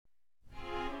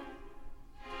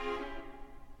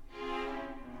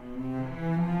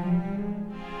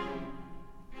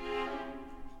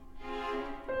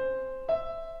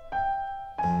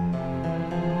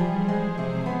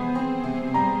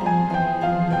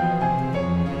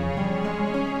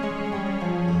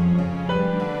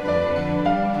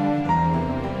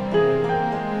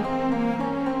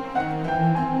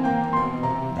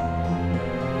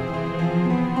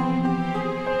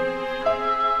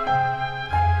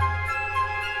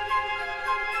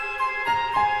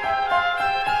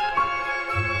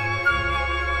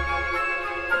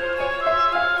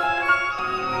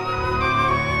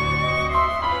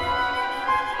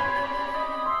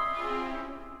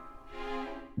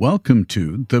Welcome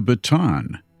to The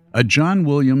Baton, a John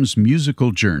Williams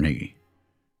musical journey.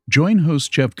 Join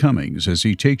host Jeff Commings as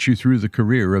he takes you through the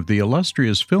career of the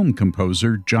illustrious film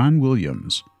composer John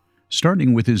Williams,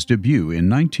 starting with his debut in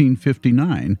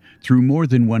 1959 through more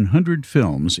than 100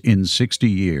 films in 60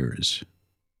 years.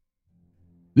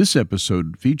 This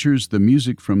episode features the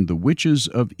music from The Witches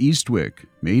of Eastwick,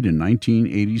 made in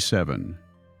 1987.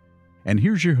 And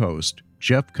here's your host,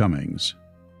 Jeff Commings.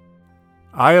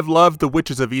 I have loved The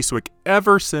Witches of Eastwick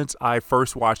ever since I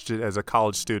first watched it as a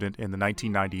college student in the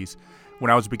 1990s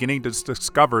when I was beginning to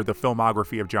discover the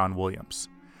filmography of John Williams.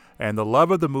 And the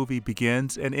love of the movie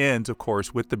begins and ends, of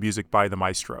course, with the music by the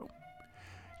Maestro.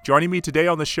 Joining me today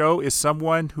on the show is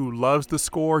someone who loves the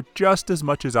score just as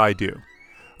much as I do.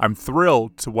 I'm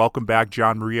thrilled to welcome back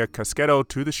Gianmaria Caschetto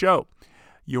to the show.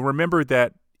 You'll remember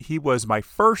that he was my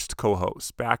first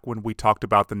co-host back when we talked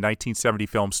about the 1970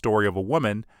 film Story of a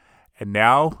Woman, and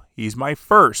now he's my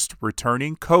first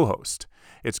returning co-host.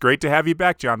 It's great to have you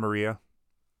back, Gianmaria.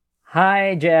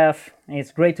 Hi, Jeff.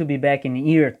 It's great to be back in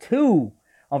year 2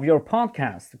 of your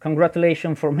podcast.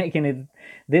 Congratulations for making it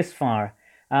this far.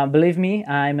 Believe me,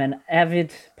 I'm an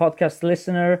avid podcast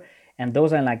listener, and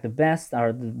those I like the best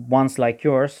are the ones like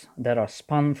yours that are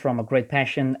spun from a great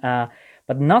passion.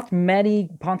 But not many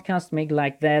podcasts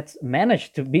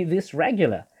manage to be this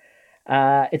regular.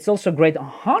 It's also a great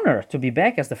honor to be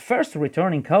back as the first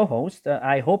returning co-host.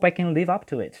 I hope I can live up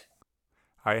to it.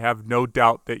 I have no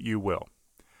doubt that you will.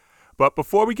 But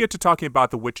before we get to talking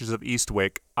about the Witches of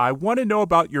Eastwick, I want to know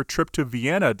about your trip to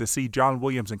Vienna to see John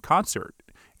Williams in concert.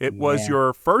 It was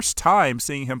your first time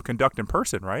seeing him conduct in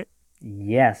person, right?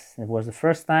 Yes, it was the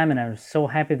first time, and I was so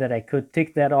happy that I could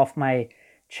tick that off my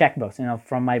checkbox,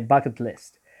 from my bucket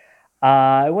list.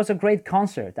 It was a great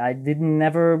concert. I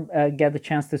never get the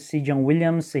chance to see John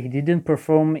Williams. He didn't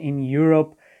perform in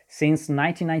Europe since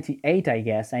 1998, I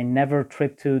guess. I never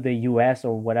tripped to the US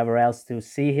or whatever else to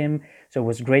see him. So it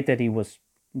was great that he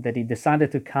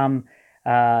decided to come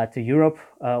to Europe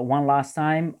one last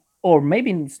time, or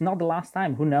maybe it's not the last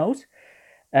time. Who knows?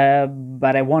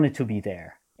 But I wanted to be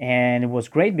there, and it was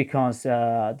great because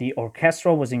the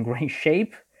orchestra was in great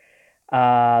shape.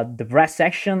 The brass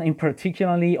section in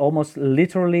particularly almost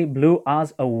literally blew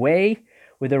us away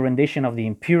with a rendition of the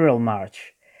Imperial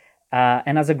March.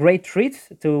 And as a great treat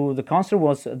to the concert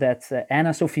was that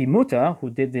Anna Sophie Mutter, who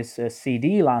did this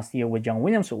CD last year with John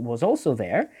Williams, was also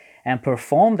there and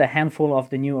performed a handful of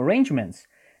the new arrangements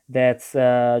that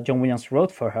John Williams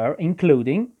wrote for her,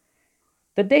 including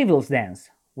the Devil's Dance,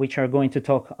 which we're going to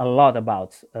talk a lot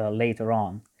about later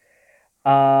on.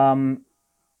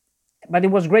 But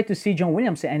it was great to see John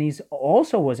Williams, and he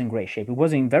also was in great shape. He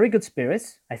was in very good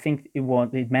spirits. I think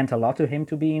it meant a lot to him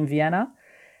to be in Vienna.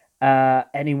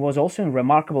 And he was also in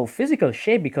remarkable physical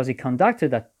shape because he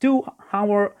conducted a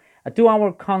two-hour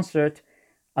concert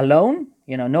alone,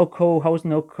 no co-host,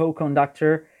 no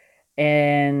co-conductor.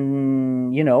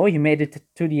 And, he made it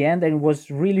to the end and was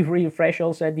really, really fresh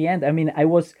also at the end. I mean, I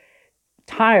was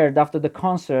tired after the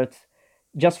concert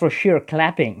just for sheer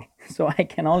clapping. So I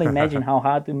can only imagine how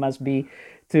hard it must be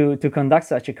to conduct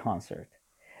such a concert.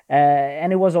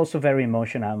 And it was also very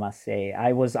emotional, I must say.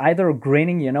 I was either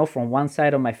grinning, from one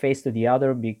side of my face to the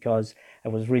other because I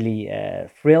was really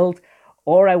thrilled,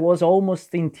 or I was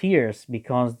almost in tears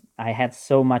because I had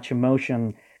so much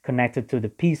emotion connected to the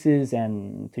pieces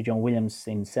and to John Williams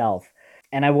himself.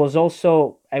 And I was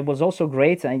also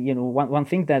great. One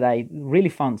thing that I really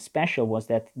found special was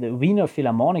that the Wiener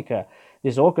Philharmoniker,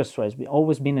 this orchestra, has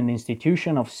always been an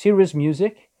institution of serious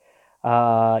music.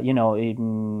 I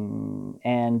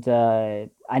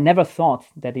never thought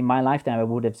that in my lifetime I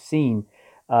would have seen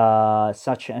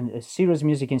such a serious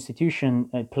music institution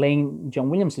playing John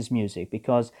Williams's music,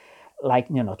 because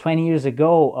 20 years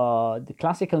ago, the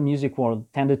classical music world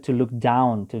tended to look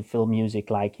down to film music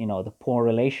like, the poor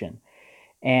relation.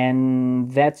 And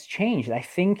that's changed. I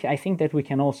think that we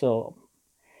can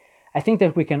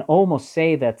almost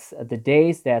say that the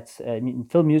days that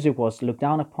film music was looked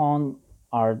down upon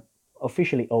are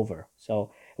officially over.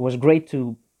 So it was great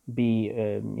to be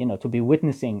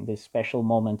witnessing this special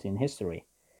moment in history.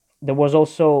 There was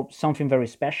also something very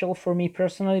special for me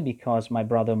personally because my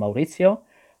brother Maurizio,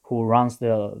 who runs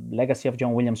the Legacy of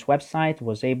John Williams website,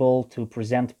 was able to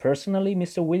present personally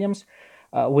Mr. Williams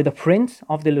with a print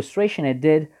of the illustration I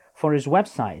did for his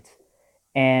website,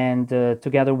 and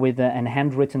together with a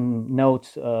handwritten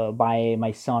note by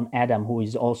my son Adam, who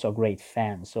is also a great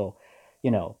fan. So,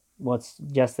 what's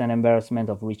just an embarrassment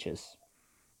of riches.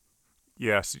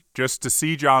 Yes, just to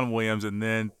see John Williams and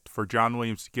then for John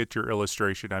Williams to get your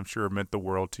illustration, I'm sure it meant the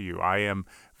world to you. I am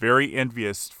very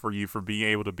envious for you for being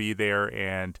able to be there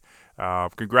and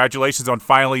Congratulations on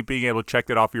finally being able to check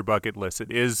that off your bucket list.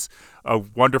 It is a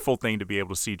wonderful thing to be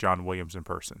able to see John Williams in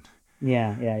person.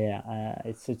 Yeah.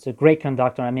 It's a great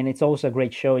conductor. I mean, it's also a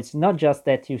great show. It's not just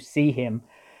that you see him,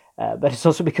 but it's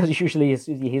also because usually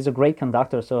he's a great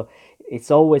conductor. So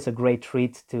it's always a great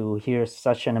treat to hear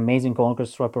such an amazing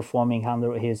orchestra performing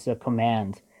under his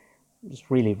command.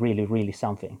 It's really, really, really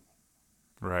something.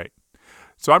 Right.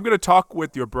 So I'm going to talk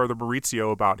with your brother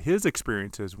Maurizio about his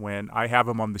experiences when I have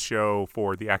him on the show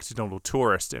for The Accidental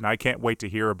Tourist, and I can't wait to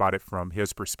hear about it from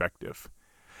his perspective.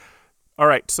 All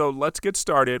right, so let's get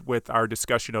started with our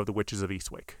discussion of The Witches of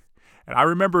Eastwick. And I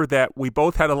remember that we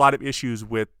both had a lot of issues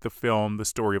with the film The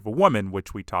Story of a Woman,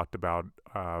 which we talked about,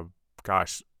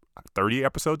 30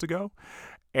 episodes ago.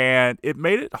 And it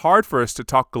made it hard for us to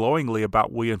talk glowingly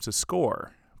about Williams'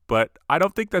 score. But I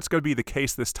don't think that's going to be the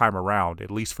case this time around, at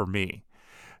least for me.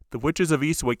 The Witches of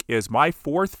Eastwick is my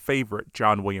fourth favorite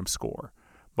John Williams score,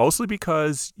 mostly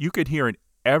because you can hear in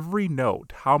every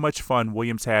note how much fun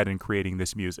Williams had in creating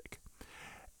this music.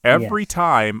 Every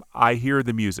time I hear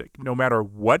the music, no matter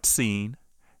what scene,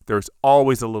 there's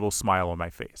always a little smile on my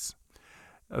face.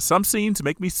 Some scenes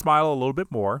make me smile a little bit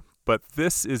more, but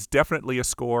this is definitely a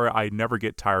score I never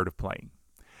get tired of playing.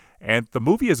 And the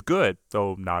movie is good,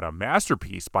 though not a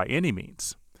masterpiece by any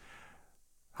means.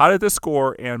 How did this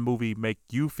score and movie make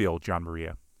you feel,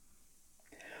 Gianmaria?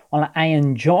 Well, I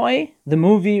enjoy the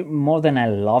movie more than I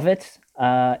love it.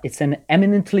 It's an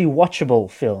eminently watchable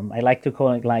film. I like to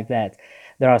call it like that.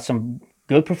 There are some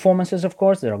good performances, of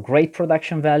course. There are great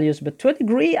production values. But to a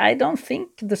degree, I don't think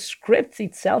the script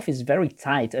itself is very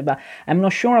tight. I'm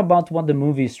not sure about what the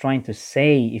movie is trying to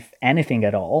say, if anything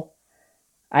at all.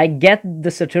 I get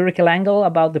the satirical angle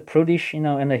about the prudish,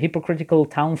 and the hypocritical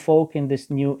townfolk in this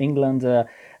New England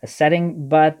setting.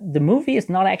 But the movie is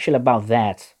not actually about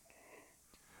that.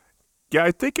 Yeah,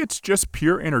 I think it's just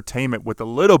pure entertainment with a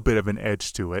little bit of an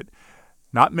edge to it,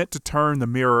 not meant to turn the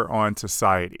mirror on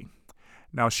society.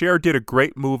 Now, Cher did a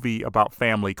great movie about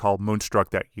family called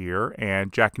Moonstruck that year,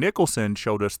 and Jack Nicholson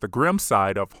showed us the grim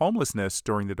side of homelessness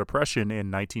during the Depression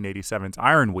in 1987's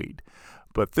Ironweed.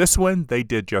 But this one, they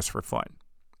did just for fun.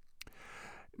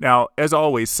 Now, as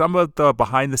always, some of the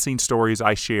behind-the-scenes stories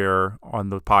I share on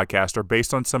the podcast are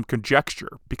based on some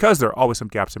conjecture, because there are always some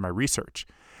gaps in my research.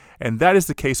 And that is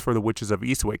the case for The Witches of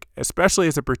Eastwick, especially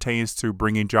as it pertains to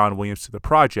bringing John Williams to the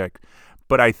project,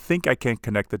 but I think I can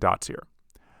connect the dots here.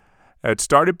 It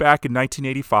started back in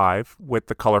 1985 with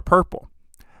The Color Purple,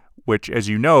 which, as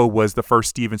you know, was the first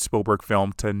Steven Spielberg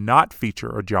film to not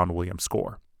feature a John Williams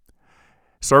score.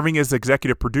 Serving as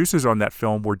executive producers on that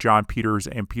film were John Peters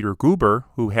and Peter Guber,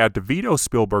 who had to veto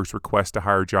Spielberg's request to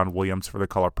hire John Williams for The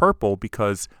Color Purple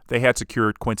because they had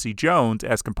secured Quincy Jones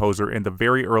as composer in the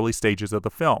very early stages of the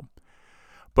film.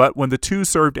 But when the two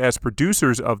served as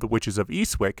producers of The Witches of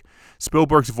Eastwick,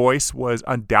 Spielberg's voice was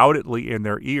undoubtedly in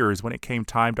their ears when it came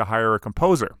time to hire a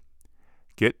composer.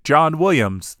 "Get John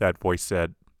Williams," that voice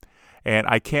said. And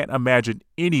I can't imagine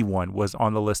anyone was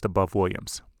on the list above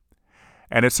Williams.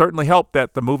 And it certainly helped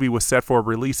that the movie was set for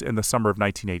release in the summer of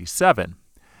 1987.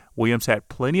 Williams had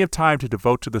plenty of time to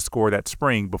devote to the score that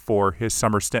spring before his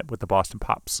summer stint with the Boston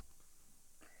Pops.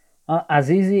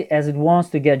 As easy as it was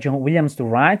to get John Williams to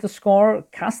write the score,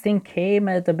 casting came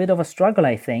at a bit of a struggle,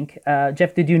 I think.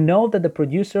 Jeff, did you know that the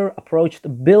producer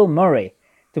approached Bill Murray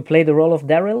to play the role of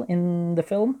Daryl in the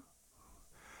film?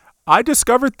 I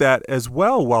discovered that as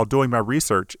well while doing my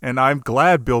research, and I'm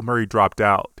glad Bill Murray dropped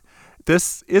out.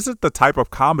 This isn't the type of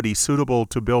comedy suitable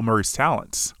to Bill Murray's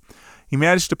talents. He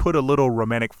managed to put a little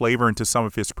romantic flavor into some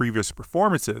of his previous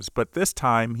performances, but this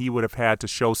time he would have had to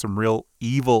show some real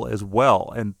evil as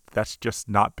well, and that's just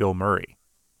not Bill Murray.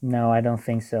 No, I don't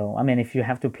think so. I mean, if you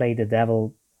have to play the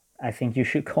devil, I think you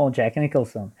should call Jack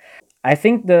Nicholson. I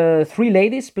think the three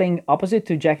ladies playing opposite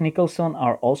to Jack Nicholson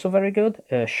are also very good.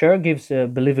 Cher gives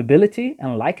believability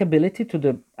and likability to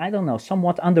the,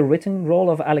 somewhat underwritten role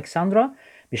of Alexandra.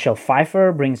 Michelle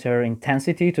Pfeiffer brings her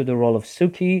intensity to the role of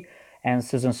Suki. And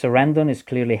Susan Sarandon is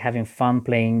clearly having fun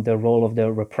playing the role of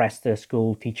the repressed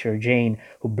school teacher Jane,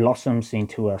 who blossoms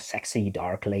into a sexy,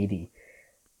 dark lady.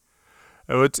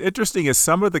 What's interesting is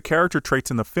some of the character traits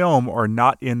in the film are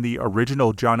not in the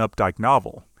original John Updike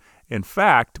novel. In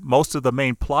fact, most of the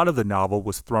main plot of the novel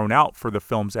was thrown out for the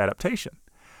film's adaptation.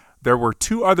 There were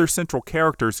two other central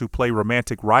characters who play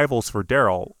romantic rivals for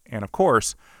Daryl, and of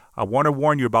course, I want to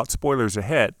warn you about spoilers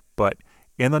ahead, but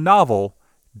in the novel,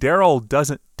 Daryl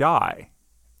doesn't die,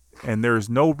 and there's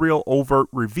no real overt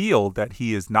reveal that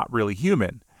he is not really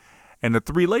human, and the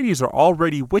three ladies are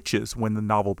already witches when the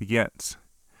novel begins.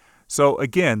 So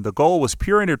again, the goal was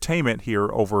pure entertainment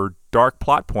here over dark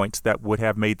plot points that would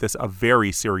have made this a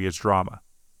very serious drama.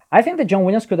 I think that John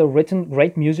Williams could have written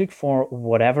great music for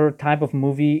whatever type of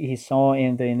movie he saw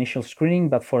in the initial screening,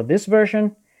 but for this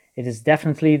version, it is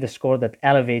definitely the score that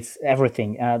elevates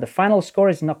everything. The final score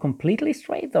is not completely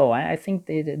straight, though. I think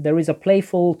there is a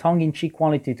playful, tongue-in-cheek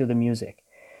quality to the music.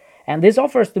 And this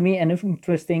offers to me an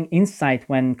interesting insight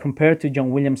when compared to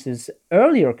John Williams's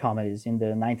earlier comedies in the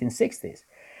 1960s.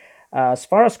 As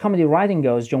far as comedy writing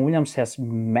goes, John Williams has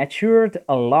matured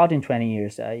a lot in 20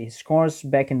 years. His scores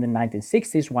back in the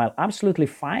 1960s, while absolutely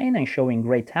fine and showing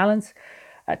great talents,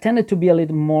 tended to be a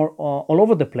little more all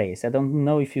over the place. I don't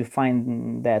know if you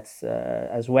find that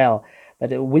as well, but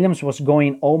Williams was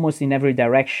going almost in every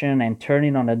direction and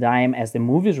turning on a dime as the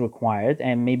movies required,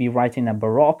 and maybe writing a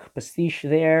Baroque pastiche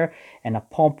there, and a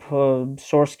pop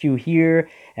source cue here,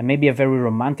 and maybe a very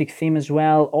romantic theme as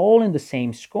well, all in the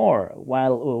same score,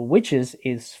 while Witches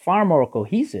is far more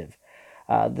cohesive.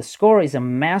 The score is a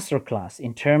masterclass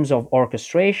in terms of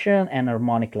orchestration and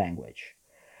harmonic language.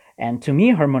 And to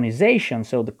me, harmonization,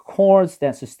 so the chords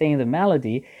that sustain the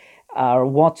melody, are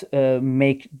what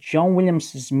make John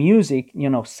Williams's music,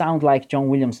 sound like John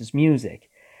Williams's music.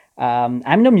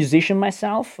 I'm no musician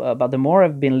myself, but the more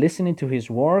I've been listening to his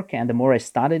work and the more I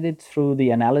studied it through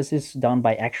the analysis done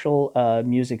by actual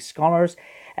music scholars,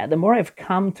 the more I've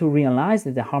come to realize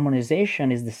that the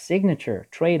harmonization is the signature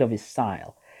trait of his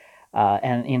style.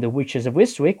 And in The Witches of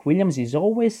Eastwick, Williams is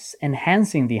always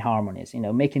enhancing the harmonies,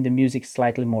 making the music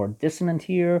slightly more dissonant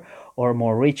here or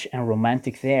more rich and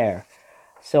romantic there.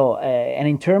 So, and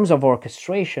in terms of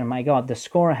orchestration, my God, the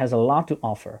score has a lot to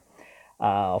offer.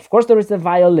 Of course, there is the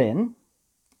violin.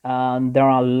 There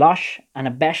are lush and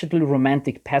unabashedly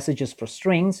romantic passages for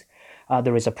strings.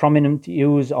 There is a prominent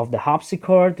use of the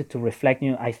harpsichord to reflect,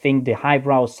 I think, the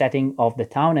highbrow setting of the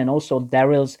town and also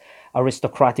Daryl's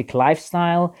aristocratic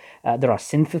lifestyle. There are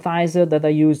synthesizers that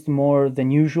are used more than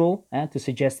usual to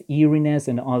suggest eeriness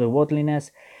and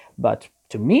otherworldliness. But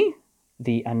to me,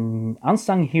 the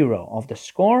unsung hero of the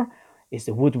score is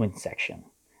the woodwind section.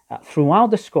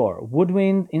 Throughout the score,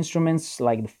 woodwind instruments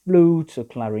like the flute, the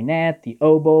clarinet, the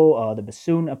oboe, or the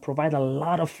bassoon provide a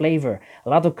lot of flavor, a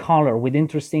lot of color with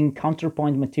interesting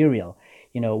counterpoint material.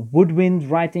 Woodwind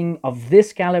writing of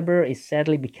this caliber is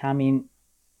sadly becoming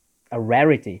a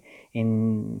rarity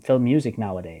in film music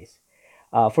nowadays.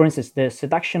 For instance, The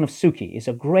Seduction of Suki is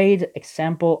a great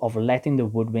example of letting the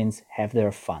woodwinds have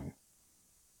their fun.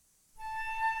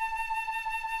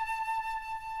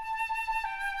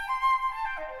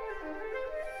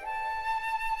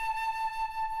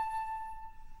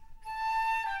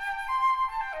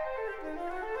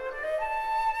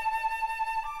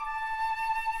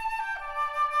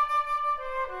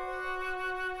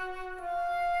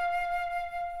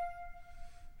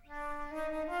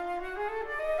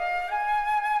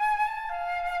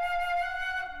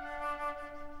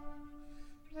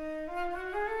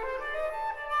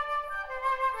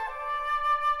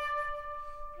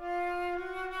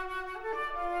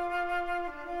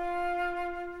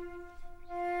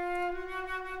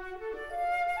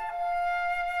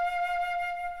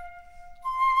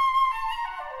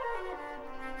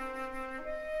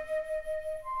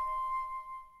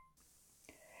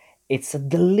 It's a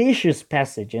delicious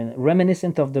passage and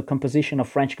reminiscent of the composition of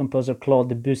French composer Claude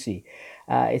Debussy.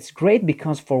 It's great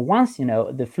because for once,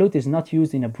 the flute is not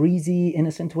used in a breezy,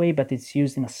 innocent way, but it's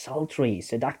used in a sultry,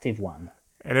 seductive one.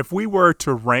 And if we were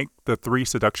to rank the 3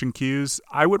 seduction cues,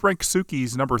 I would rank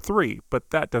Suki's number 3, but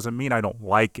that doesn't mean I don't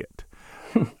like it.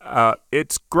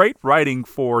 It's great writing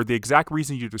for the exact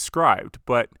reason you described,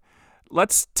 but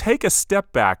let's take a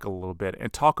step back a little bit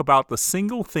and talk about the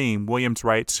single theme Williams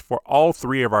writes for all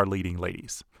 3 of our leading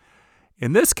ladies.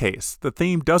 In this case, the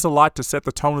theme does a lot to set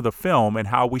the tone of the film and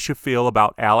how we should feel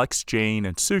about Alex, Jane,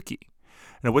 and Suki.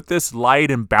 And with this light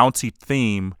and bouncy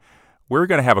theme, we're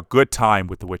going to have a good time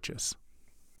with the witches.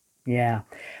 Yeah.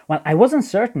 Well, I wasn't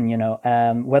certain,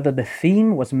 whether the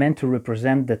theme was meant to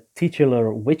represent the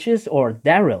titular witches or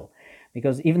Daryl,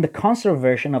 because even the concert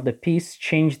version of the piece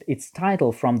changed its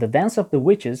title from The Dance of the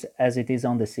Witches, as it is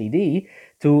on the CD,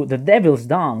 to The Devil's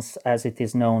Dance, as it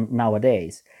is known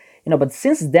nowadays. But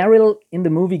since Daryl in the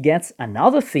movie gets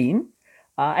another theme,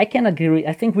 I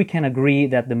think we can agree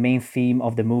that the main theme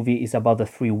of the movie is about the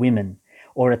 3 women,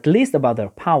 or at least about their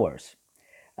powers.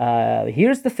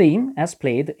 Here's the theme as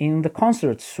played in the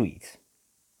concert suite.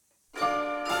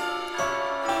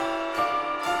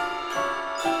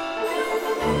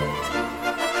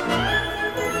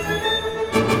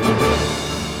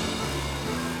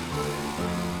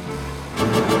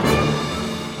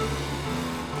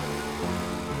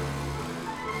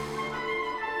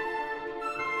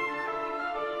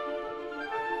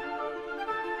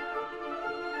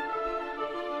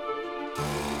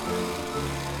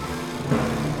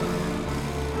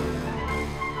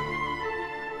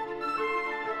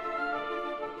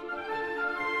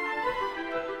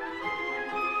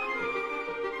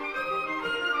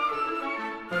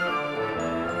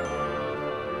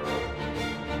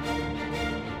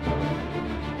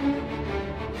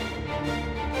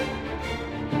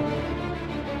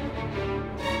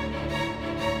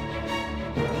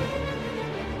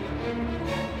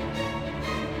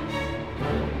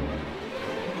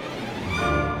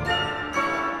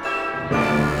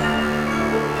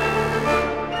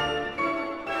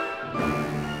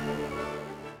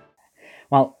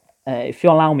 if you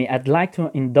allow me, I'd like to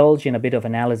indulge in a bit of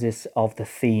analysis of the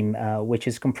theme, which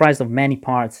is comprised of many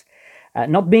parts.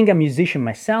 Not being a musician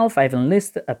myself, I've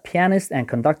enlisted a pianist and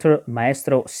conductor,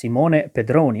 Maestro Simone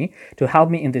Pedroni, to help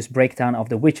me in this breakdown of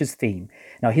the Witches theme.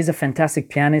 Now, he's a fantastic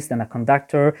pianist and a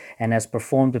conductor and has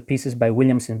performed the pieces by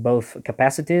Williams in both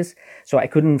capacities, so I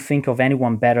couldn't think of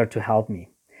anyone better to help me.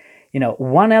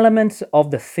 One element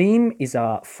of the theme is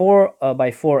a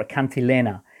 4x4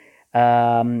 cantilena.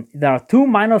 There are two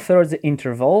minor thirds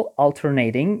interval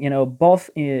alternating, both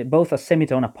a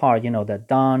semitone apart, the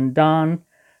dun dun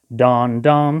dun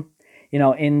dun.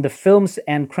 In the film's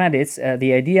end credits,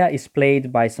 the idea is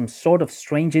played by some sort of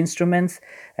strange instruments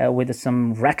with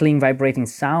some rattling, vibrating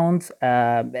sound.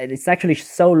 It's actually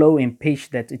so low in pitch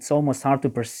that it's almost hard to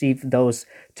perceive those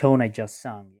tones I just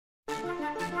sung.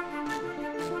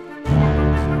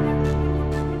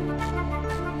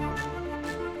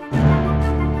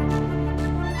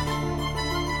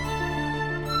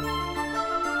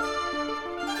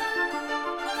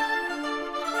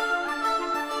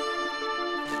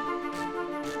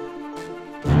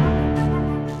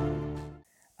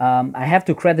 I have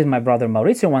to credit my brother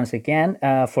Maurizio once again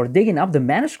for digging up the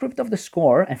manuscript of the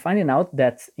score and finding out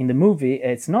that in the movie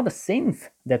it's not a synth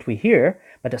that we hear,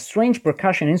 but a strange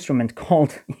percussion instrument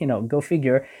called, go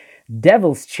figure,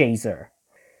 Devil's Chaser.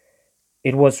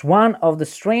 It was one of the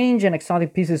strange and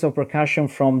exotic pieces of percussion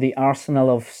from the arsenal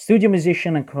of studio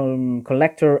musician and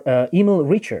collector Emil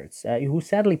Richards, who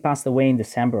sadly passed away in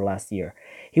December last year.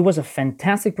 He was a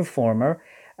fantastic performer.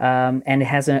 And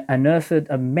has unearthed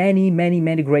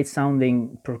many great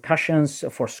sounding percussions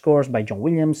for scores by John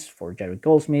Williams, for Jerry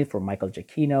Goldsmith, for Michael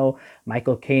Giacchino,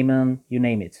 Michael Kamen, you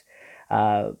name it.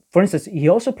 For instance, he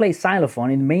also plays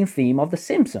xylophone in the main theme of The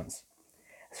Simpsons.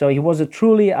 So he was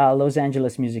truly a Los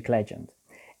Angeles music legend.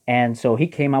 And so he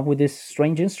came up with this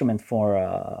strange instrument for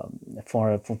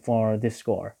this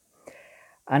score.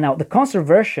 Now, the concert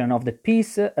version of the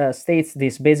piece states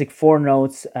these basic four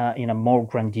notes in a more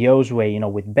grandiose way,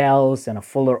 with bells and a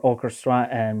fuller orchestra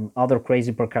and other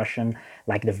crazy percussion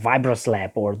like the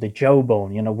vibroslap or the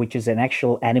jawbone, which is an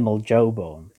actual animal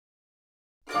jawbone.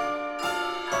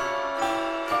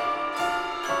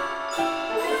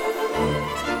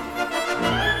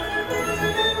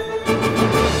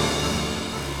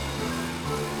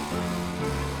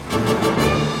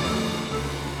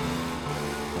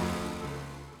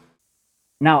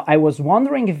 Now, I was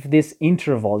wondering if this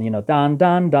interval, dun,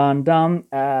 dun, dun, dun,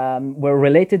 were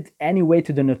related anyway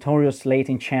to the notorious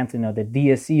Latin chant, the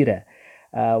Dies Irae,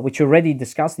 which you already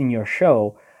discussed in your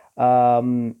show,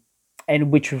 and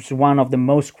which was one of the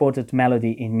most quoted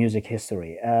melody in music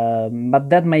history. But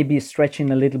that may be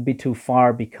stretching a little bit too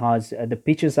far because the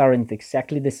pitches aren't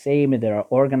exactly the same, they are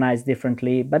organized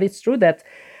differently, but it's true that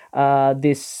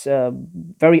this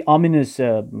very ominous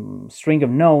string of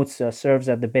notes serves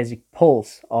as the basic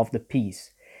pulse of the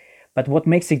piece. But what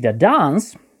makes it a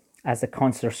dance, as the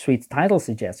concert suite title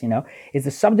suggests, is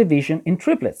the subdivision in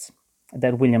triplets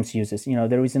that Williams uses.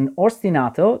 There is an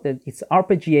ostinato that it's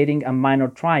arpeggiating a minor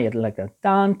triad like a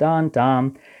dun dun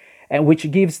dun, and which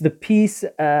gives the piece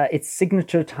its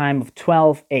signature time of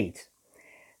 12/8.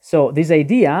 So this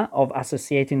idea of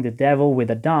associating the devil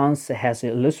with a dance has an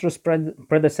illustrious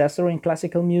predecessor in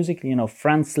classical music.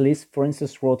 Franz Liszt, for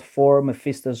instance, wrote 4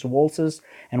 Mephisto's waltzes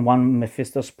and 1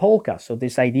 Mephisto's polka. So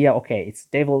this idea, okay, it's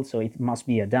devil, so it must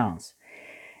be a dance.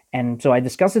 And so I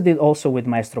discussed it also with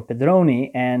Maestro Pedroni,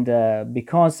 and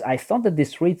because I thought that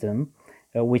this rhythm,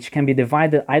 which can be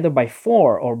divided either by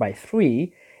 4 or by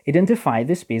 3, identified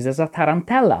this piece as a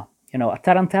tarantella. A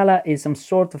tarantella is some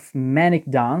sort of manic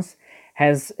dance,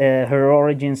 has her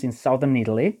origins in southern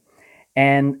Italy,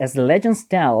 and as the legend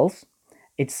tells,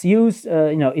 it's used.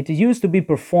 It used to be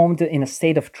performed in a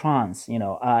state of trance.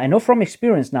 I know from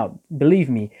experience now. Believe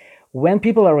me, when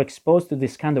people are exposed to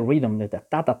this kind of rhythm, the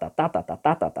ta ta ta ta ta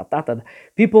ta ta ta ta ta,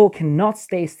 people cannot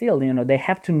stay still. They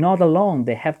have to nod along.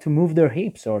 They have to move their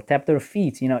hips or tap their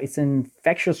feet. It's an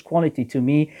infectious quality to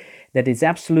me that is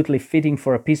absolutely fitting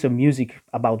for a piece of music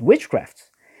about witchcraft.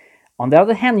 On the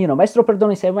other hand, Maestro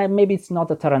Pedroni said, well, maybe it's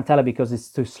not a tarantella because it's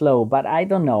too slow, but I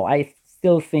don't know. I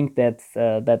still think that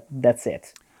that's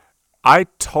it. I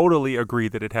totally agree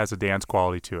that it has a dance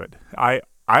quality to it. I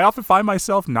often find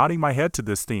myself nodding my head to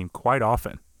this theme quite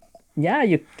often. Yeah,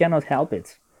 you cannot help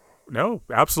it. No,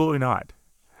 absolutely not.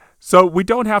 So we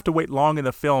don't have to wait long in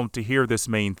the film to hear this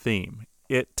main theme.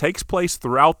 It takes place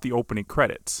throughout the opening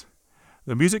credits.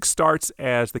 The music starts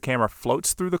as the camera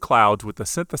floats through the clouds with a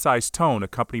synthesized tone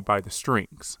accompanied by the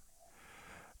strings.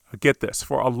 Get this,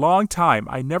 for a long time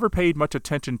I never paid much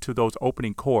attention to those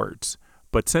opening chords,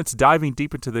 but since diving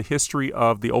deep into the history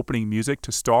of the opening music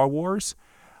to Star Wars,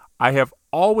 I have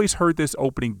always heard this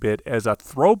opening bit as a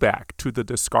throwback to the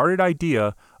discarded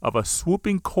idea of a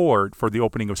swooping chord for the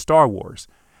opening of Star Wars,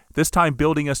 this time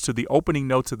building us to the opening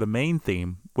notes of the main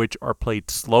theme, which are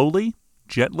played slowly,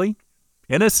 gently,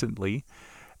 innocently,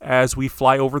 as we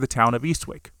fly over the town of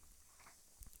Eastwick.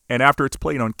 And after it's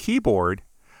played on keyboard,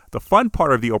 the fun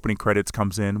part of the opening credits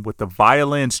comes in with the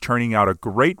violins churning out a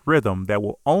great rhythm that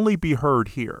will only be heard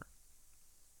here.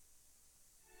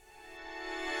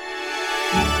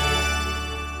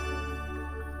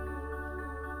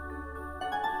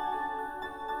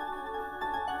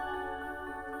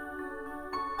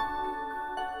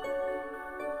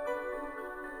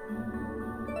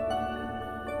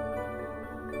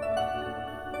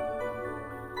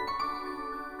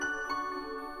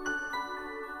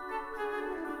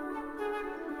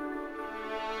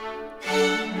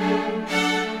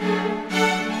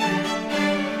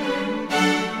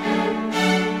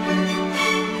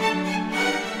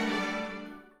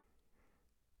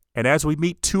 And as we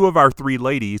meet two of our three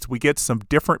ladies, we get some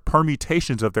different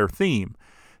permutations of their theme,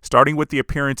 starting with the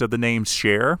appearance of the names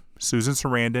Cher, Susan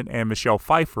Sarandon, and Michelle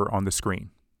Pfeiffer on the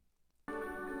screen.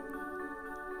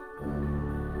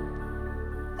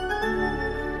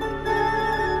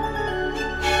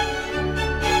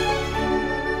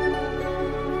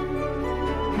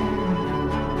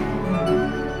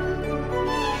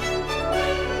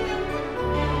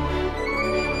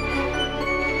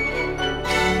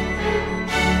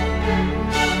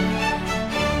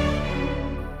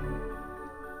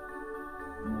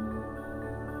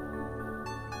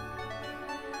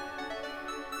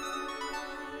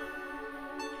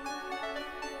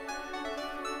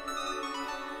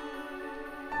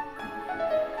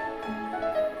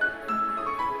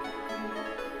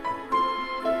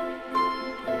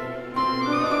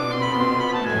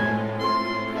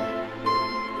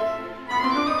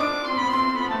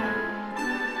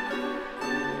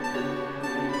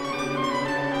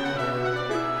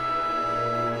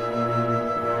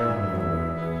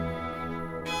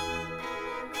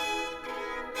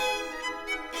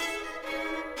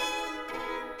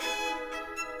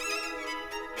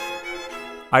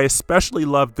 I especially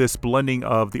love this blending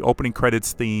of the opening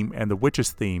credits theme and the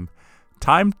Witches theme,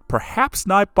 timed perhaps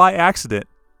not by accident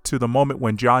to the moment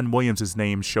when John Williams'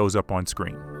 name shows up on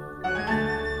screen.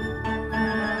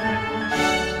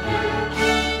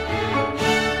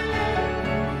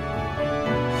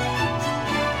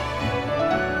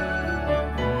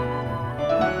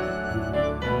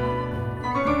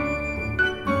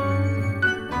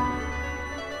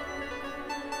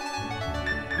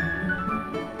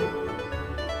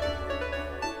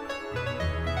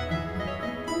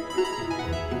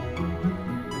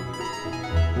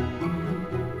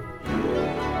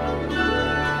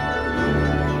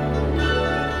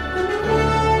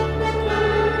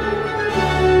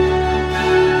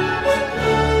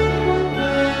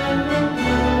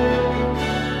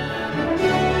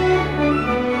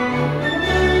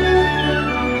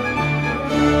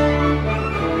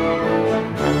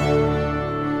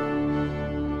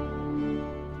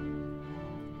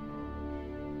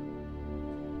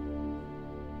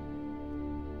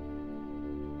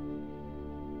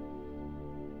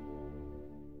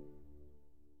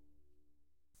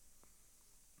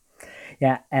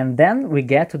 Yeah, and then we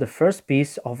get to the first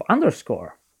piece of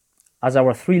underscore. As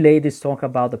our three ladies talk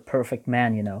about the perfect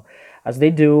man, as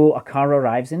they do, a car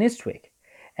arrives in Eastwick.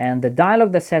 And the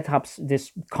dialogue that sets up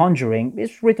this conjuring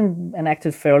is written and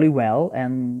acted fairly well.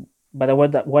 But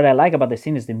what I like about the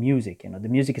scene is the music. The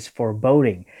music is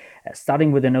foreboding,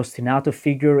 starting with an ostinato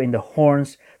figure in the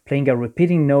horns, playing a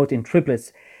repeating note in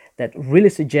triplets that really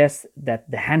suggests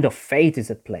that the hand of fate is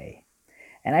at play.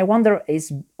 And I wonder,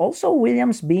 is also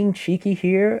Williams being cheeky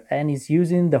here and is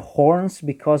using the horns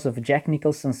because of Jack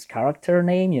Nicholson's character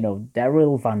name,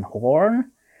 Daryl Van Horn?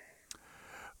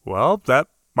 Well, that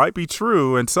might be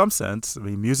true in some sense. I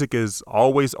mean, music is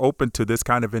always open to this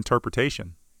kind of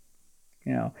interpretation.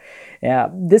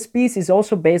 This piece is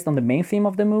also based on the main theme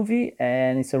of the movie,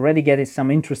 and it's already getting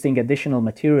some interesting additional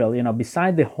material.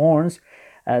 Beside the horns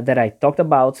that I talked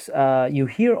about, you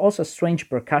hear also strange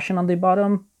percussion on the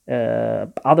bottom.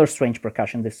 Other strange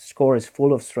percussion. The score is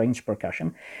full of strange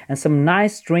percussion and some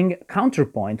nice string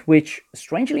counterpoint, which,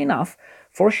 strangely enough,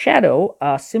 foreshadow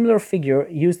a similar figure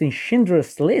used in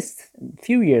Schindler's List a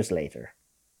few years later.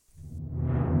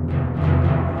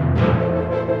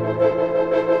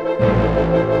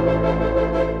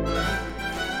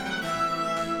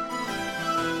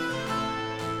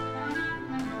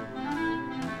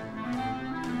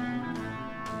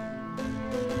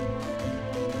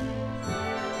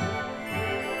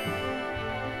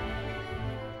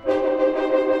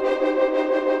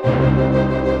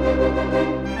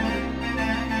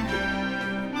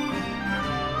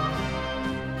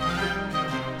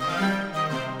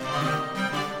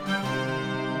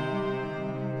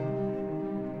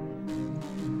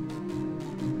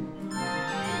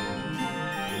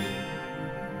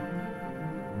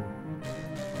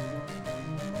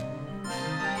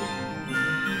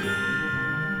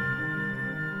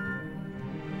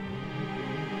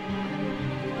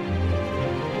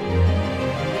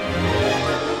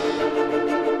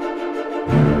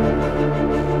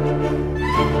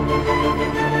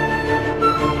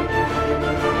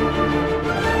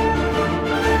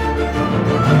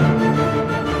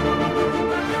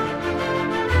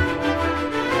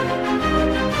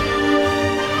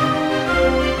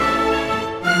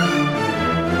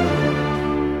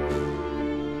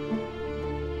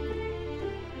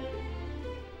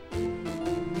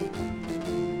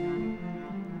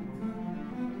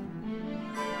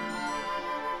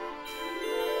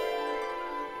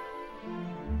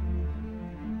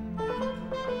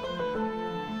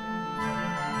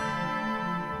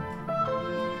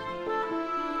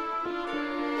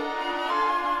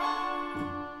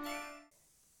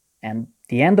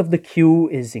 The end of the cue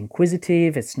is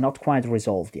inquisitive. It's not quite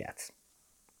resolved yet.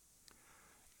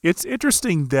 It's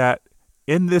interesting that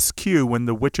in this cue, when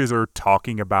the witches are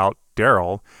talking about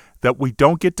Daryl, that we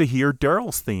don't get to hear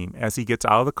Daryl's theme as he gets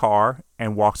out of the car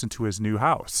and walks into his new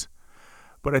house.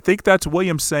 But I think that's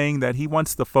Williams saying that he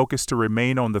wants the focus to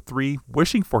remain on the three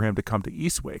wishing for him to come to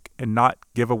Eastwick and not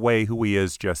give away who he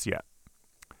is just yet.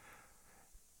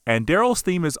 And Daryl's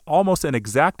theme is almost an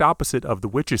exact opposite of the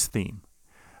witches' theme.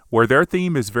 Where their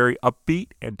theme is very upbeat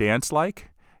and dance-like,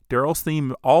 Daryl's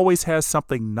theme always has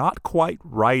something not quite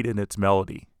right in its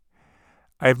melody.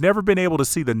 I have never been able to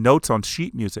see the notes on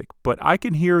sheet music, but I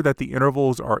can hear that the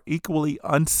intervals are equally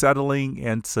unsettling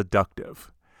and seductive.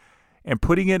 And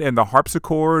putting it in the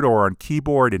harpsichord or on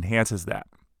keyboard enhances that.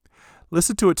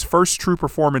 Listen to its first true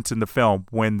performance in the film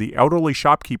when the elderly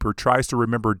shopkeeper tries to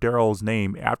remember Daryl's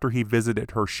name after he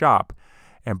visited her shop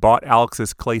and bought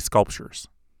Alex's clay sculptures.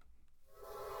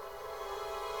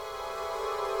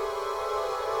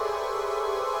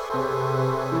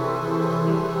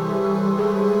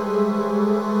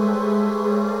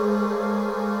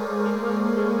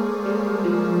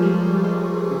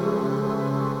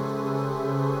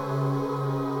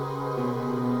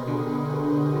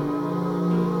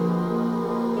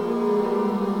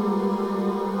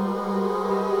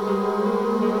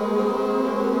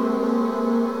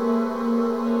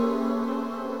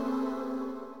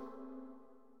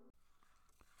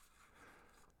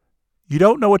 You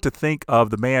don't know what to think of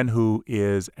the man who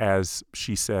is, as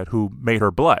she said, who made her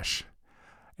blush.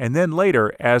 And then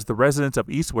later, as the residents of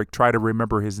Eastwick try to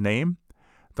remember his name,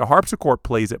 the harpsichord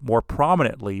plays it more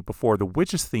prominently before the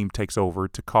witches' theme takes over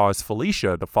to cause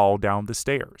Felicia to fall down the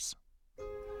stairs.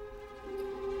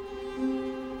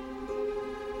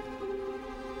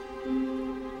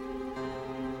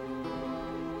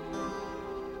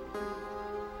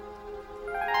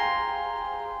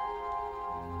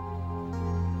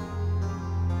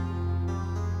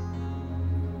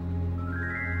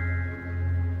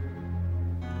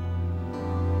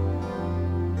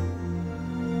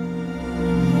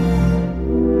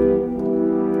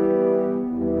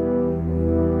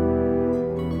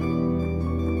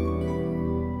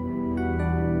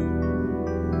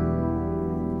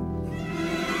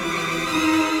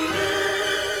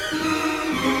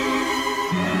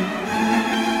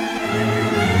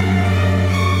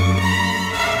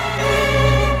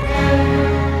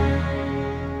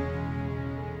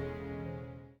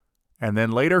 And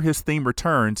then later his theme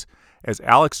returns as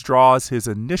Alex draws his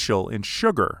initial in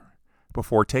sugar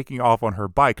before taking off on her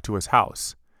bike to his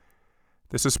house.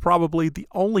 This is probably the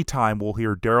only time we'll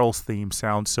hear Daryl's theme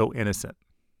sound so innocent.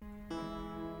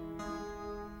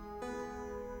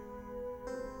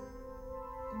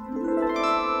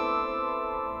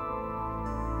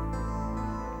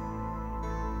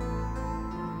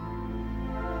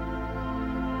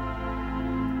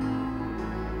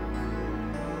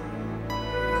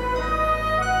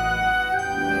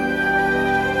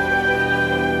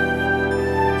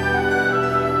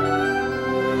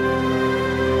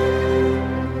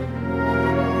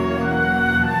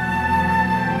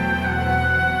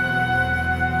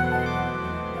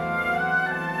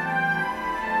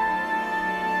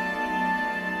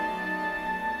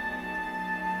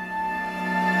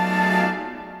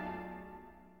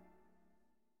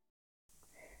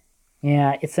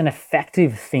 Yeah, it's an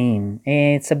effective theme.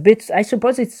 It's a bit, I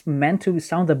suppose it's meant to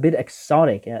sound a bit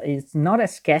exotic. It's not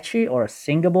as catchy or as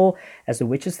singable as the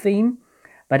Witches theme,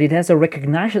 but it has a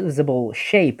recognizable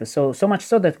shape. So much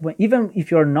so that even if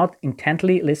you're not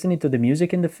intently listening to the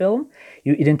music in the film,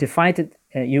 you identify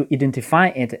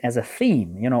it as a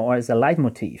theme, or as a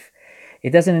leitmotif.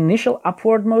 It has an initial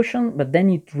upward motion, but then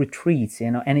it retreats,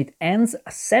 and it ends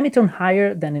a semitone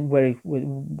higher than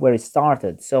where it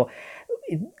started. So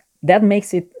that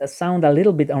makes it sound a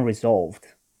little bit unresolved.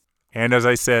 And as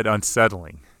I said,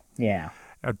 unsettling. Yeah.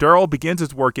 Now, Daryl begins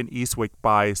his work in Eastwick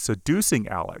by seducing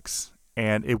Alex,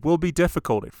 and it will be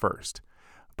difficult at first.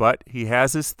 But he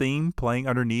has his theme playing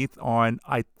underneath on,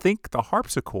 I think, the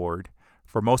harpsichord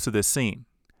for most of this scene.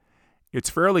 It's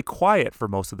fairly quiet for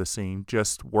most of the scene,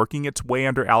 just working its way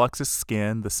under Alex's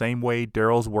skin the same way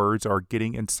Daryl's words are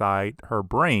getting inside her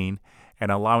brain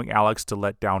and allowing Alex to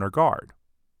let down her guard.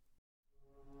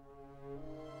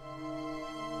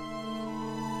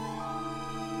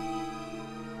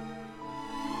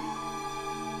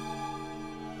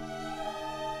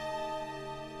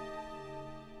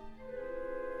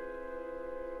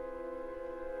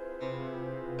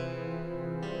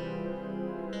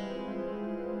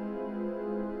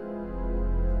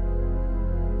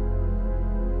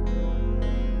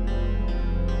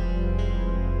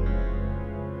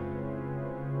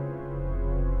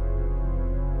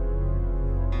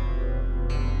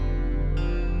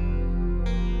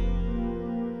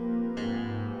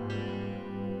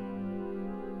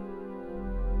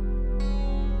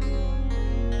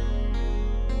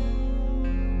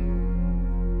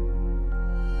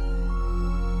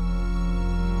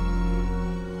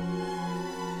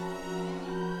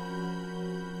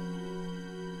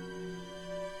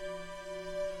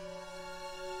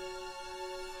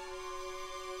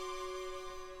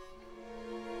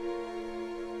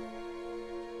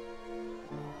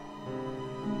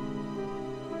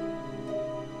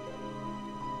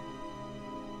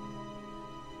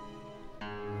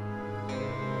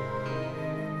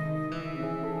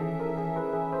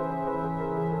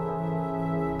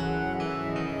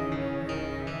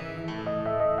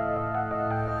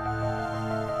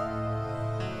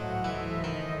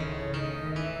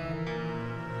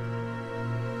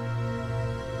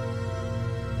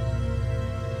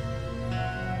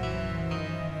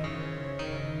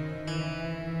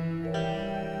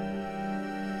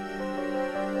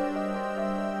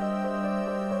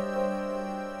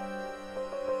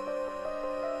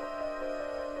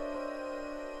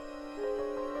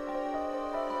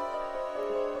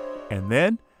 And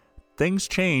then things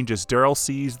change as Daryl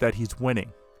sees that he's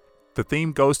winning. The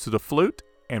theme goes to the flute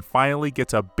and finally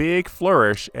gets a big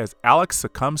flourish as Alex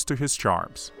succumbs to his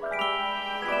charms.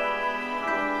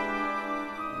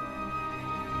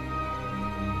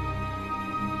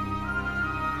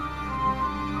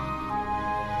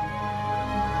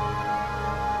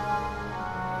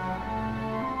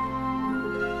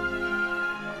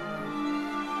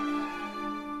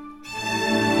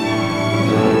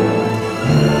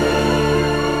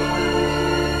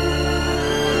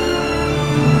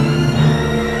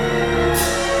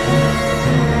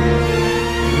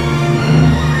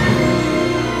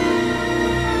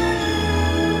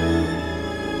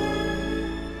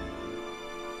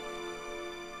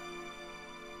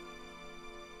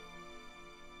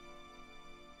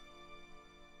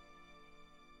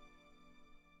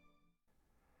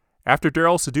 After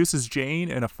Daryl seduces Jane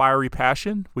in a fiery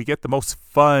passion, we get the most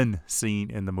fun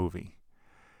scene in the movie.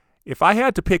 If I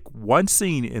had to pick one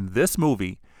scene in this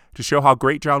movie to show how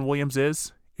great John Williams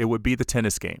is, it would be the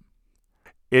tennis game.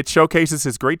 It showcases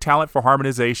his great talent for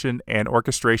harmonization and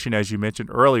orchestration, as you mentioned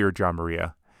earlier,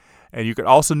 Gianmaria. And you could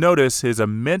also notice his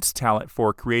immense talent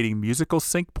for creating musical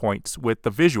sync points with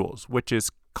the visuals, which is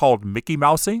called Mickey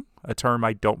Mousing, a term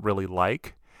I don't really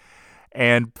like.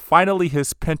 And finally,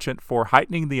 his penchant for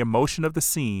heightening the emotion of the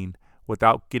scene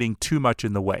without getting too much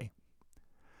in the way.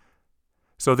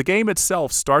 So the game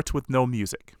itself starts with no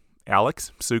music.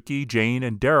 Alex, Suki, Jane,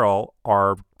 and Daryl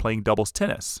are playing doubles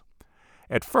tennis.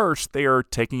 At first, they are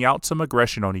taking out some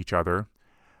aggression on each other,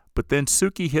 but then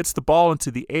Suki hits the ball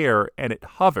into the air and it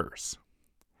hovers.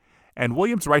 And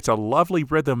Williams writes a lovely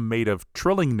rhythm made of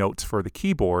trilling notes for the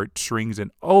keyboard, strings,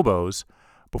 and oboes,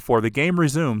 before the game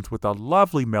resumes with a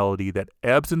lovely melody that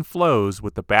ebbs and flows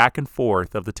with the back and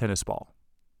forth of the tennis ball.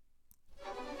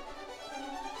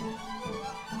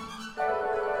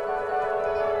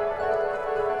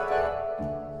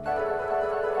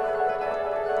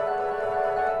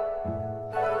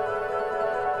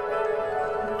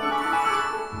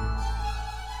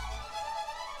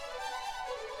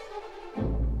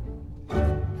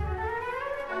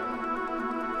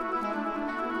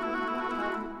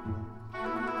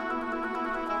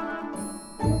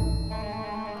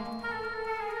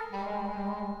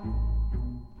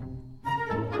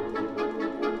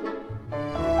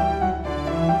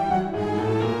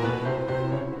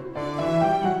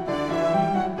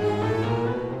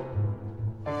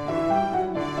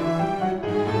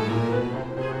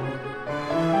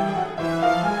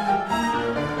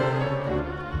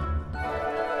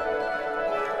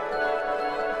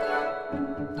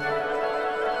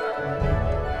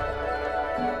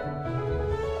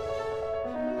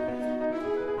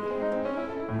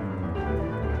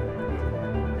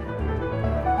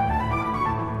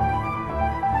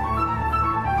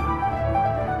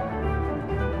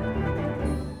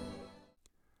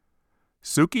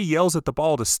 Suki yells at the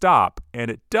ball to stop,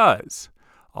 and it does,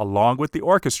 along with the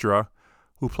orchestra,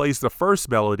 who plays the first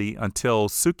melody until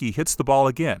Suki hits the ball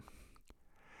again.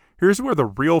 Here's where the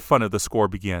real fun of the score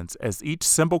begins, as each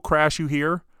cymbal crash you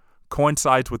hear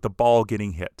coincides with the ball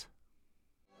getting hit.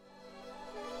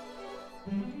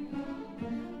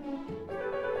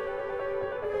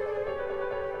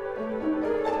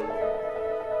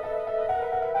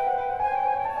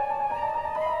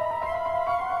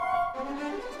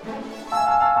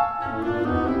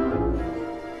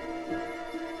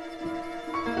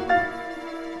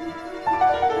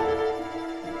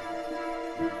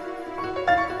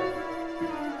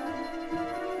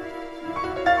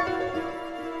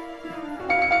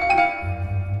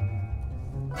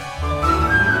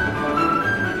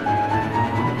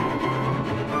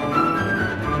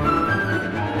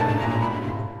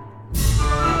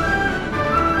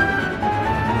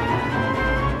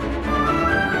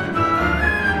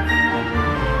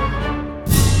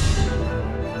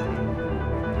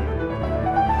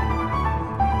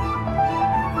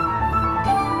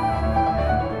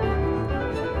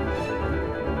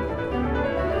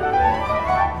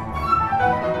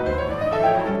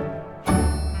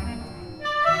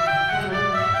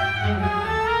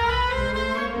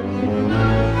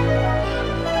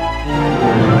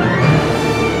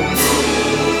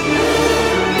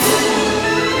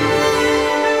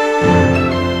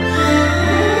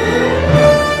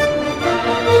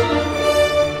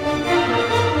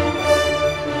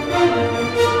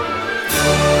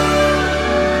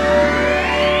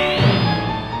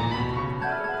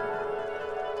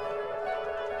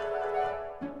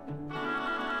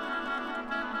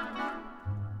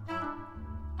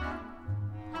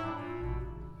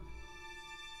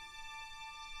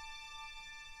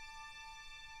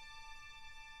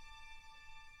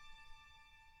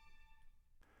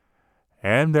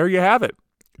 And there you have it.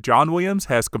 John Williams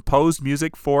has composed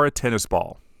music for a tennis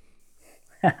ball.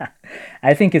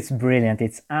 I think it's brilliant.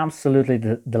 It's absolutely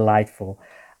delightful.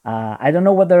 I don't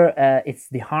know whether it's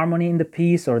the harmony in the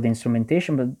piece or the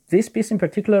instrumentation, but this piece in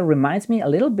particular reminds me a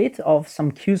little bit of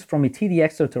some cues from E.T. the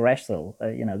Extraterrestrial.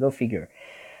 Go figure.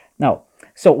 Now,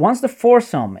 so once the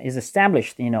foursome is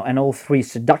established, and all three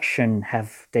seduction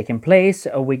have taken place,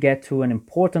 we get to an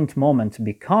important moment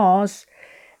because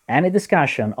any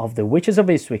discussion of the Witches of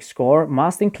Eastwick score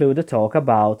must include a talk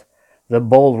about the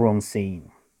ballroom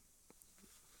scene.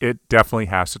 It definitely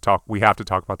has to talk. We have to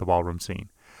talk about the ballroom scene.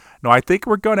 Now, I think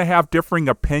we're going to have differing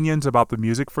opinions about the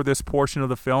music for this portion of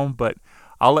the film, but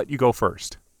I'll let you go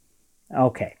first.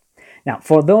 Okay. Now,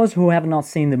 for those who have not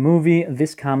seen the movie,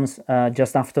 this comes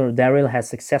just after Daryl has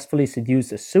successfully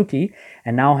seduced Suki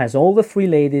and now has all the three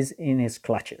ladies in his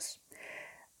clutches.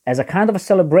 As a kind of a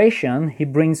celebration, he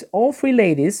brings all three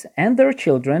ladies and their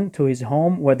children to his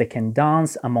home where they can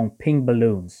dance among pink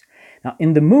balloons. Now,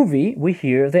 in the movie, we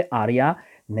hear the aria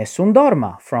Nessun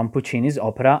Dorma from Puccini's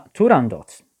opera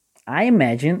Turandot. I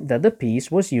imagine that the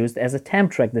piece was used as a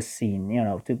temp track, the scene,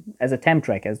 as a temp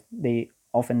track, as they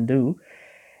often do,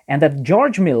 and that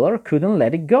George Miller couldn't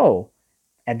let it go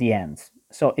at the end.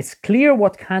 So it's clear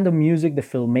what kind of music the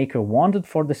filmmaker wanted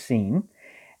for the scene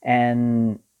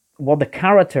and what the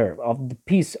character of the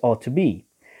piece ought to be.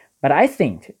 But I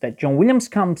think that John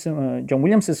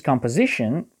Williams's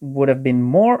composition would have been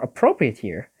more appropriate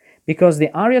here because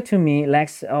the aria to me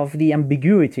lacks of the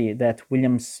ambiguity that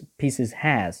Williams' pieces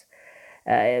has.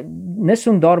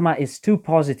 Nessun Dorma is too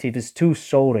positive, is too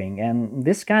soaring, and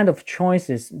this kind of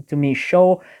choices to me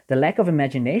show the lack of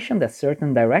imagination that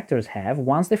certain directors have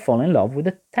once they fall in love with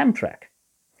a temp track.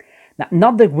 Now,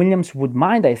 not that Williams would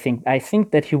mind, I think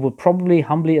that he will probably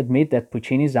humbly admit that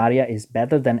Puccini's aria is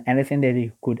better than anything that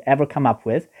he could ever come up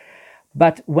with,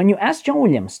 but when you ask John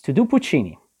Williams to do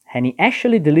Puccini, and he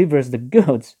actually delivers the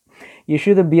goods, you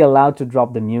shouldn't be allowed to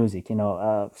drop the music,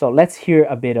 so let's hear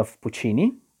a bit of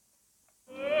Puccini.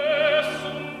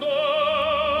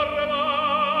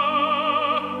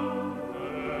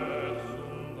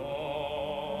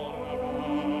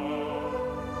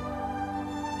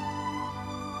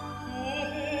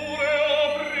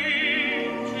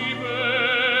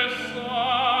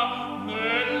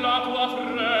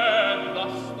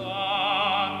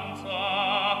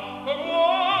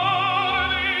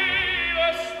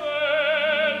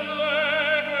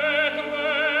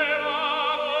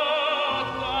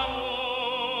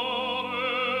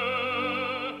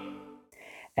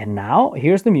 And now,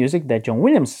 here's the music that John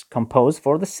Williams composed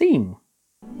for the scene.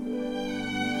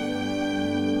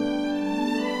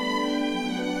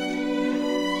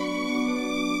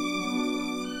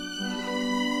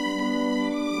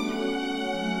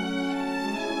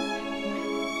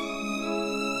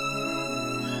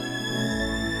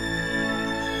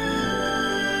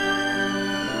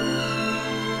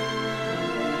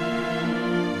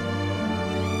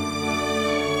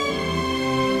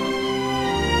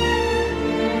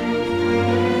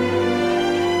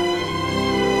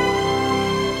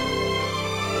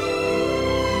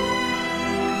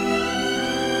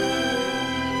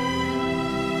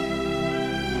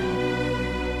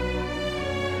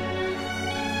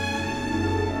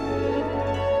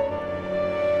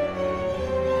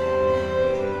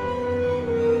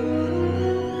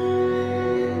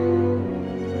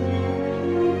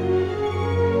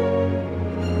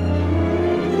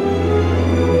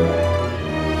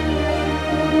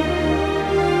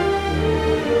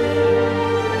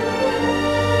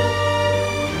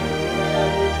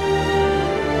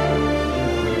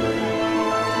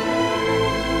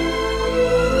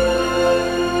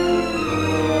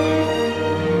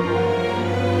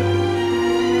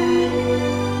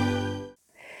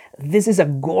 This is a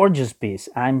gorgeous piece.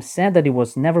 I'm sad that it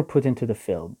was never put into the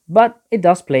film, but it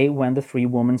does play when the three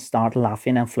women start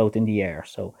laughing and float in the air,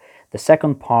 so the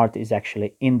second part is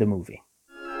actually in the movie.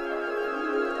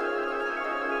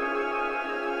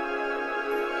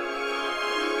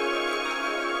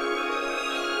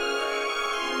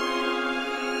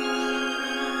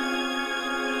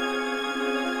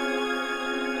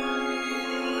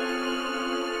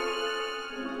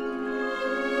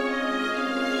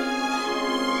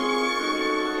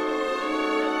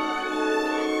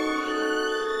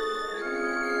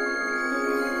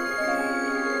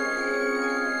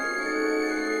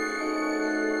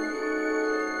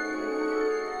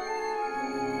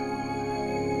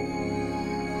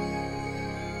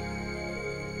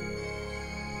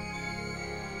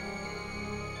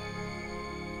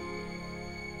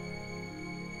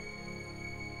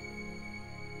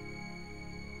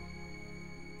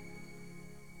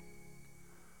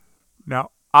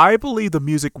 I believe the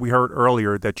music we heard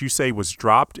earlier that you say was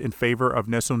dropped in favor of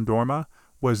Nessun Dorma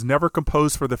was never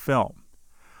composed for the film.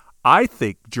 I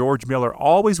think George Miller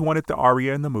always wanted the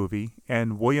aria in the movie,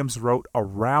 and Williams wrote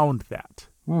around that.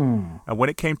 And when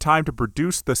it came time to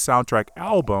produce the soundtrack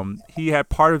album, he had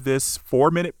part of this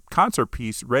 4-minute concert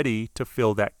piece ready to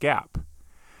fill that gap.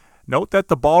 Note that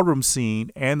the ballroom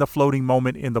scene and the floating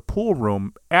moment in the pool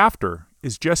room after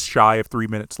is just shy of 3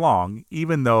 minutes long,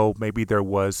 even though maybe there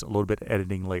was a little bit of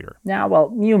editing later. Yeah,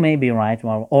 well, you may be right.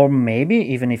 Or maybe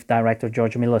even if director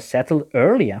George Miller settled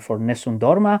earlier for Nessun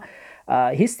Dorma,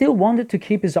 he still wanted to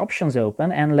keep his options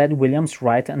open and let Williams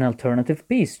write an alternative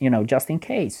piece, just in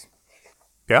case.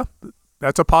 Yeah,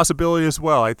 that's a possibility as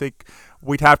well. I think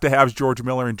we'd have to have George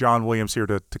Miller and John Williams here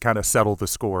to kind of settle the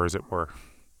score, as it were.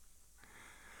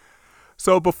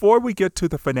 So before we get to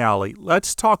the finale,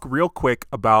 let's talk real quick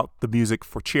about the music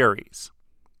for Cherries.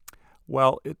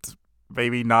 Well, it's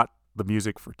maybe not the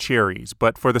music for cherries,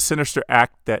 but for the sinister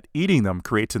act that eating them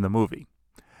creates in the movie.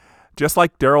 Just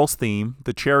like Daryl's theme,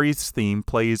 the Cherries theme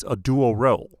plays a dual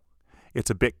role.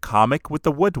 It's a bit comic with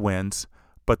the woodwinds,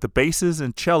 but the basses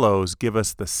and cellos give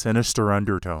us the sinister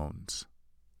undertones.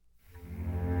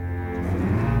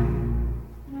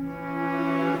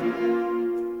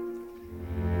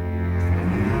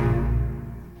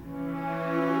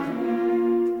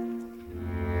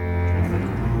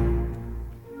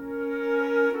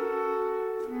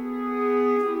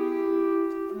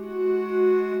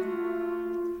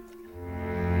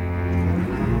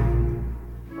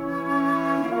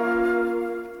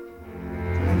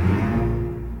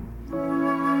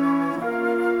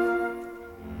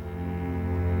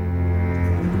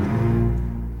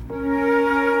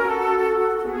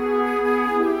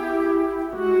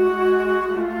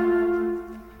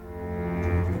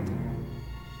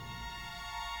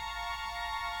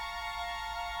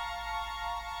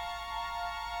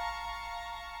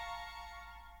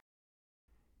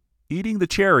 Eating the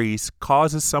cherries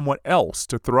causes someone else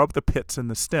to throw up the pits and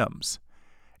the stems.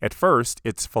 At first,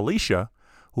 it's Felicia,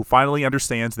 who finally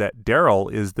understands that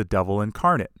Daryl is the devil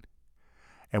incarnate.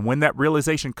 And when that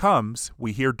realization comes,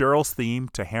 we hear Daryl's theme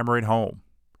to hammer it home.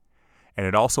 And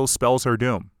it also spells her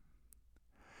doom.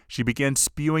 She begins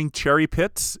spewing cherry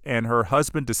pits, and her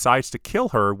husband decides to kill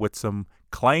her with some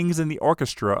clangs in the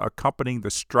orchestra accompanying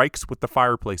the strikes with the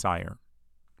fireplace iron.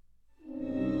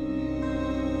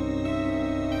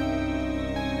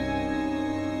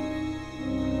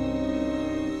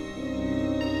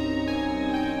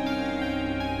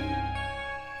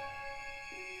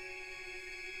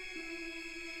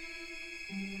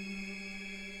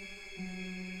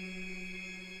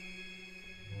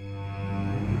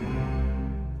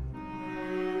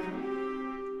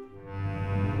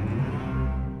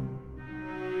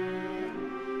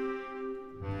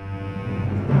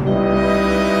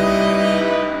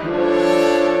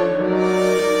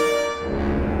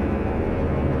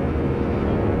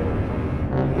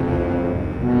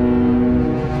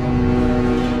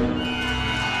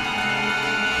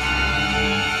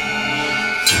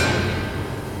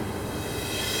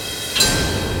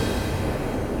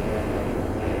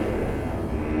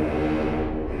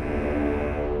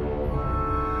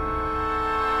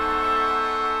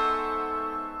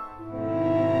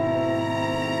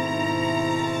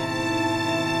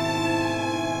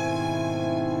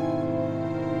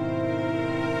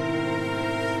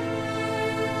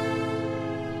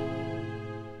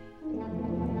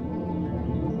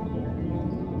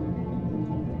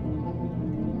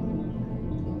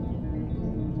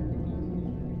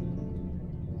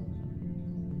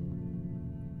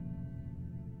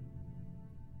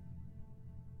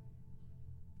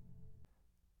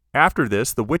 After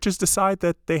this, the witches decide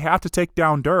that they have to take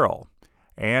down Daryl,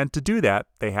 and to do that,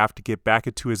 they have to get back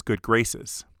into his good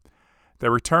graces. They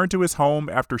return to his home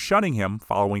after shunning him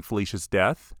following Felicia's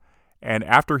death, and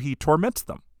after he torments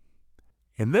them.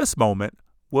 In this moment,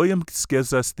 Williams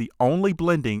gives us the only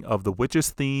blending of the witches'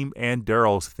 theme and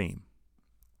Daryl's theme.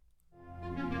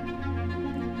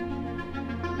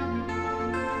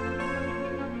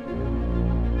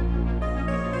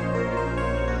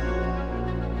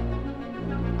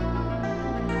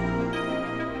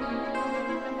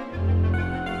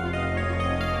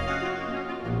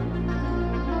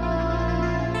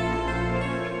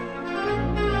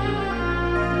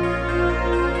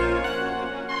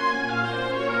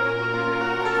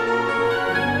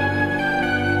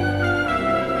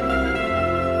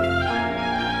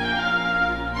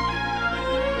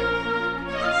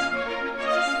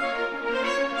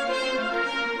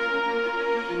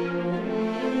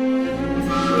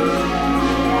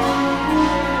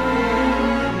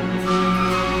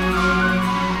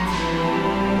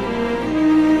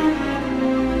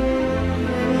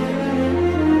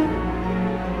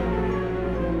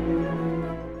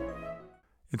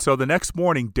 And so the next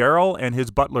morning, Daryl and his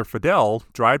butler Fidel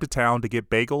drive to town to get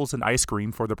bagels and ice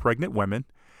cream for the pregnant women.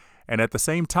 And at the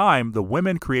same time, the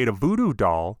women create a voodoo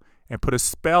doll and put a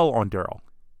spell on Daryl.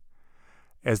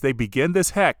 As they begin this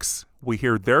hex, we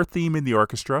hear their theme in the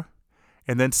orchestra,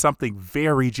 and then something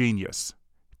very genius.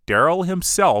 Daryl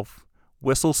himself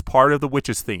whistles part of the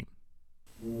witch's theme.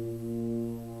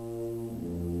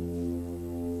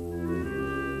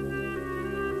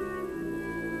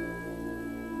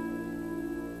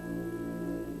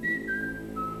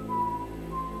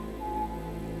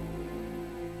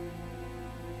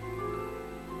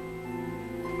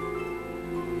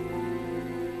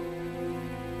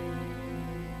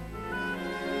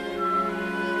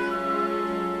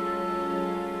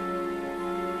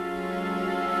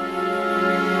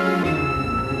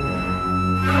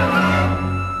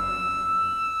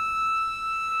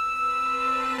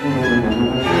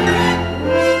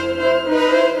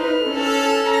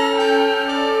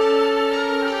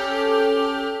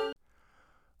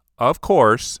 Of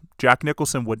course, Jack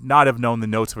Nicholson would not have known the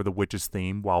notes for the Witch's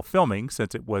theme while filming,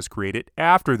 since it was created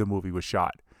after the movie was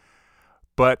shot.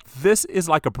 But this is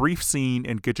like a brief scene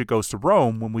in Gidget Goes to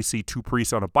Rome when we see two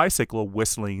priests on a bicycle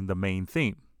whistling the main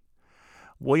theme.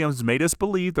 Williams made us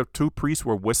believe the two priests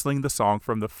were whistling the song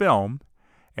from the film,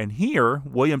 and here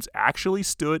Williams actually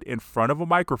stood in front of a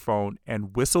microphone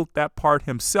and whistled that part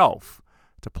himself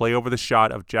to play over the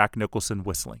shot of Jack Nicholson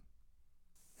whistling.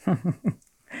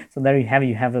 So there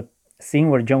you have a scene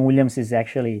where John Williams is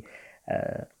actually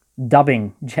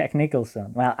dubbing Jack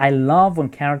Nicholson. Well, I love when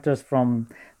characters from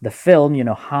the film,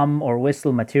 hum or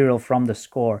whistle material from the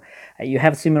score. You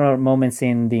have similar moments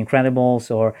in The Incredibles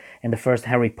or in the first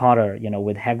Harry Potter,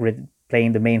 with Hagrid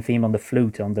playing the main theme on the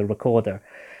flute, on the recorder.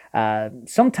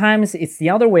 Sometimes it's the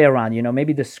other way around,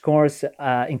 maybe the scores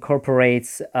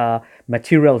incorporates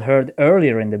material heard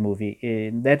earlier in the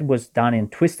movie. That was done in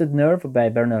Twisted Nerve by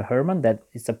Bernard Herrmann. That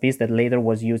is a piece that later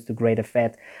was used to great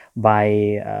effect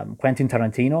by Quentin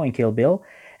Tarantino in Kill Bill.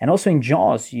 And also in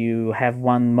Jaws, you have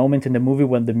one moment in the movie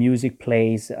when the music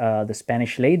plays the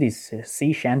Spanish Lady's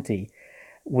sea shanty,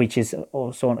 which is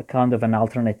also a kind of an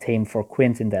alternate theme for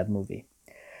Quint in that movie.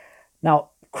 Now,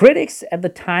 critics at the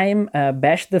time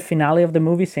bashed the finale of the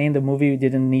movie, saying the movie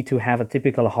didn't need to have a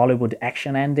typical Hollywood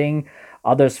action ending.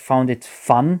 Others found it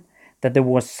fun that there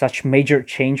was such major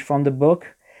change from the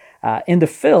book. In the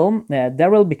film,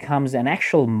 Daryl becomes an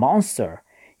actual monster,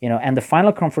 and the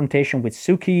final confrontation with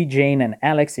Suki, Jane, and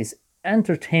Alex is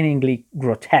entertainingly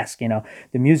grotesque.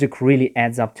 The music really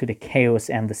adds up to the chaos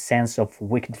and the sense of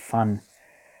wicked fun.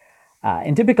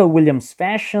 In typical Williams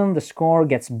fashion, the score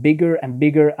gets bigger and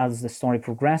bigger as the story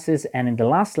progresses, and in the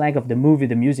last leg of the movie,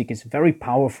 the music is very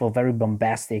powerful, very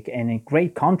bombastic, and in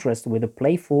great contrast with the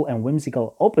playful and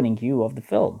whimsical opening cue of the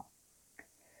film.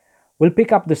 We'll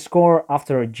pick up the score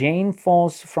after Jane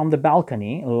falls from the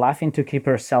balcony, laughing to keep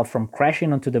herself from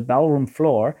crashing onto the ballroom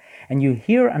floor, and you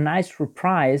hear a nice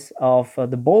reprise of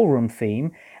the ballroom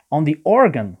theme on the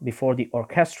organ before the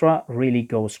orchestra really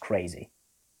goes crazy.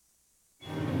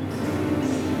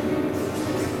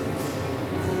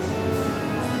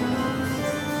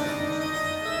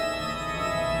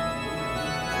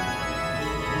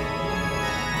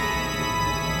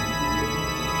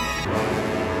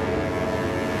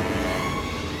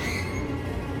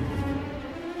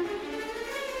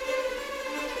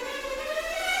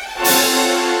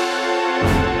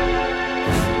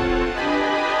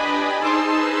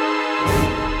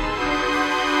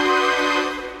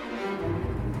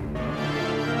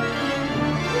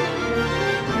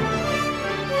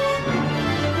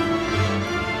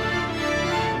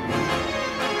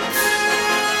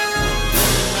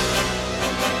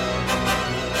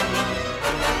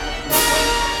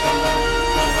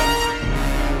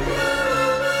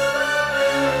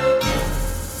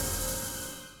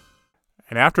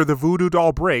 And after the voodoo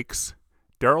doll breaks,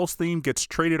 Daryl's theme gets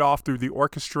traded off through the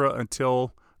orchestra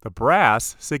until the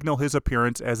brass signal his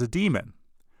appearance as a demon.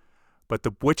 But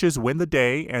the witches win the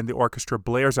day, and the orchestra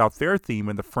blares out their theme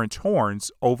in the French horns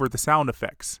over the sound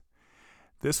effects.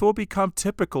 This will become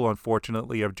typical,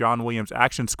 unfortunately, of John Williams'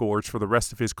 action scores for the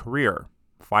rest of his career,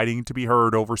 fighting to be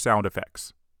heard over sound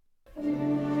effects.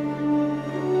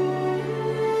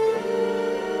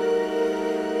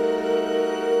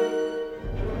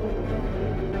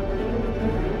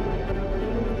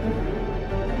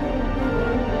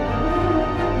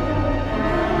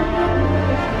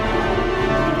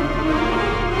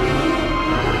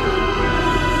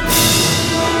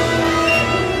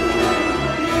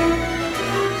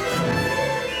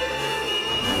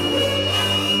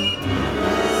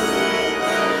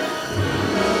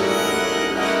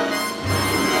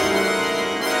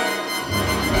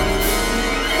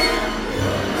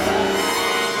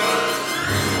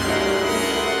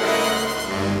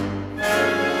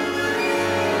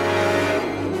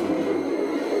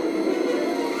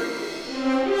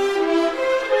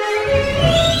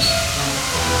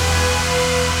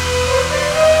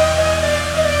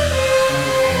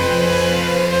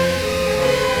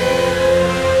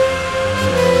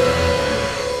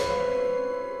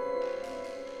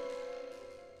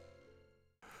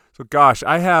 Gosh,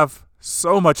 I have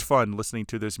so much fun listening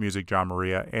to this music,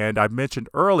 Gianmaria, and I mentioned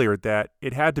earlier that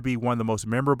it had to be one of the most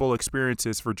memorable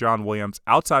experiences for John Williams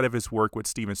outside of his work with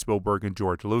Steven Spielberg and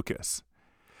George Lucas.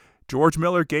 George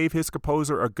Miller gave his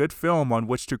composer a good film on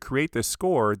which to create this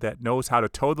score that knows how to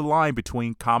toe the line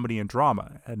between comedy and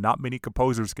drama, and not many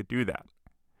composers could do that.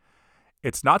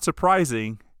 It's not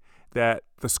surprising that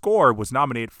the score was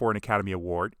nominated for an Academy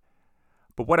Award,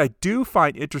 but what I do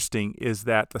find interesting is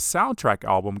that the soundtrack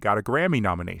album got a Grammy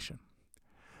nomination.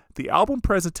 The album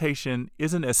presentation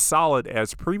isn't as solid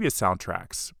as previous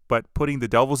soundtracks, but putting the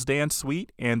Devil's Dance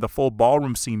Suite and the full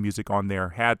ballroom scene music on there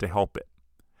had to help it.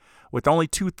 With only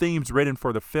 2 themes written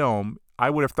for the film, I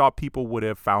would have thought people would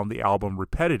have found the album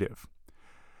repetitive.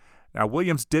 Now,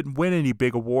 Williams didn't win any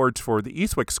big awards for the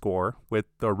Eastwick score, with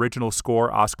the original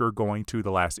score Oscar going to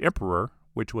The Last Emperor,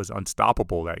 which was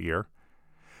unstoppable that year.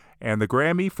 And the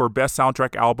Grammy for Best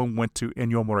Soundtrack Album went to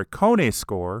Ennio Morricone's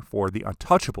score for The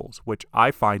Untouchables, which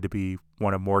I find to be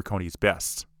one of Morricone's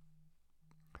best.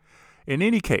 In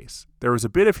any case, there was a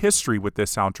bit of history with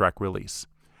this soundtrack release.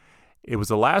 It was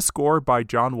the last score by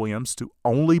John Williams to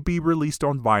only be released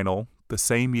on vinyl the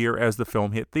same year as the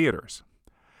film hit theaters.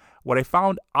 What I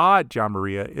found odd,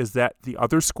 Gianmaria, is that the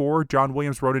other score John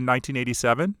Williams wrote in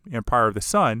 1987, Empire of the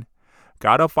Sun,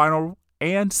 got a vinyl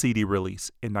and CD release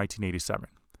in 1987.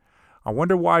 I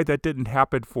wonder why that didn't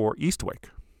happen for Eastwick.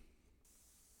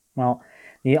 Well,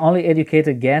 the only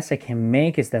educated guess I can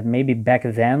make is that maybe back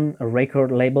then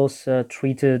record labels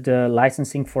treated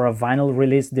licensing for a vinyl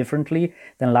release differently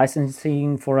than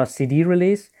licensing for a CD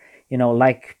release.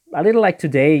 Like a little like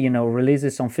today,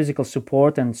 releases on physical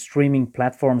support and streaming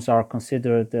platforms are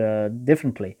considered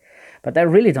differently. But I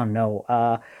really don't know.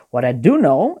 What I do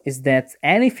know is that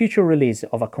any future release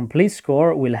of a complete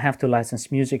score will have to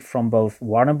license music from both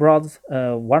Warner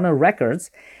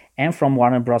Records and from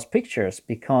Warner Bros. Pictures,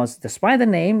 because despite the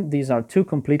name, these are 2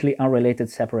 completely unrelated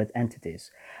separate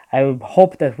entities. I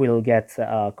hope that we'll get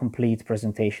a complete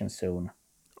presentation soon.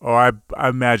 Oh, I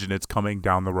imagine it's coming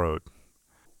down the road.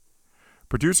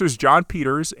 Producers John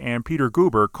Peters and Peter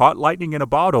Guber caught lightning in a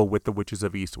bottle with The Witches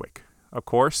of Eastwick. Of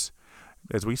course,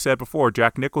 as we said before,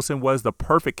 Jack Nicholson was the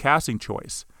perfect casting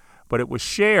choice, but it was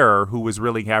Cher who was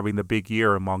really having the big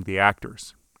year among the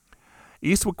actors.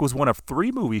 Eastwick was one of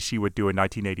 3 movies she would do in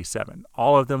 1987,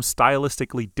 all of them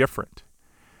stylistically different.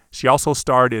 She also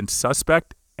starred in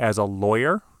Suspect as a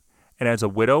lawyer and as a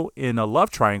widow in a love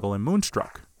triangle in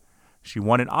Moonstruck. She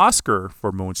won an Oscar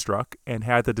for Moonstruck and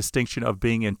had the distinction of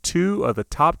being in 2 of the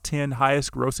top 10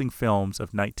 highest-grossing films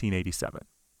of 1987.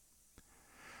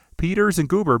 Peters and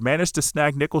Guber managed to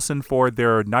snag Nicholson for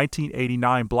their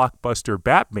 1989 blockbuster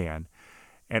Batman,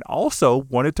 and also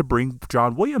wanted to bring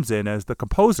John Williams in as the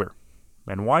composer.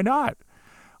 And why not?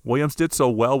 Williams did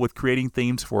so well with creating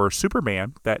themes for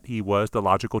Superman that he was the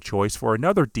logical choice for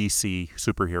another DC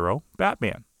superhero,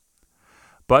 Batman.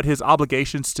 But his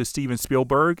obligations to Steven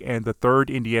Spielberg and the 3rd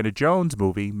Indiana Jones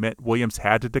movie meant Williams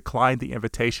had to decline the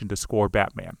invitation to score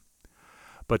Batman.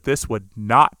 But this would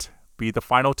not be the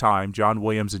final time John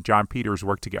Williams and John Peters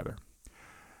worked together.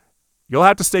 You'll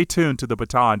have to stay tuned to The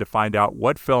Baton to find out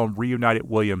what film reunited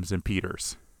Williams and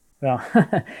Peters. Well,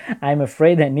 I'm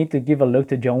afraid I need to give a look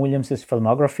to John Williams'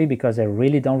 filmography because I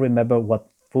really don't remember what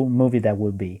movie that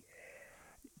would be.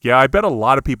 Yeah, I bet a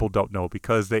lot of people don't know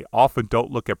because they often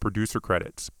don't look at producer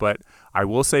credits. But I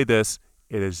will say this,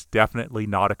 it is definitely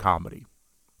not a comedy.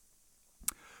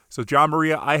 So,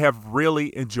 Gianmaria, I have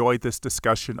really enjoyed this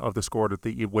discussion of the score to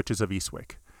The Witches of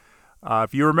Eastwick.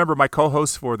 If you remember, my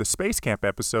co-host for the Space Camp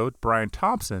episode, Brian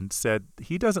Thompson, said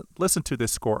he doesn't listen to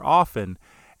this score often,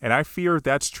 and I fear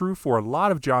that's true for a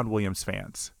lot of John Williams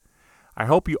fans. I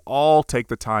hope you all take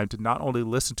the time to not only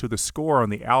listen to the score on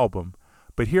the album,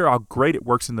 but hear how great it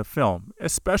works in the film,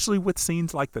 especially with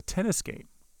scenes like the tennis game.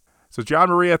 So,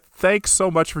 Gianmaria, thanks so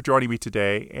much for joining me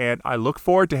today, and I look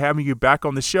forward to having you back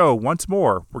on the show once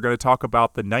more. We're going to talk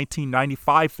about the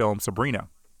 1995 film Sabrina.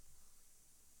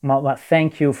 Well,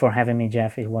 thank you for having me,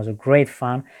 Jeff. It was a great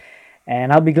fun.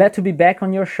 And I'll be glad to be back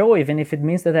on your show, even if it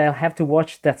means that I'll have to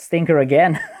watch that stinker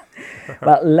again.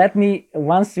 But let me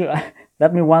once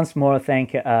more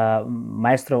thank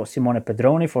Maestro Simone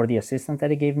Pedroni for the assistance that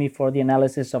he gave me for the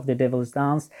analysis of The Devil's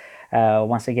Dance.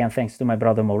 Once again, thanks to my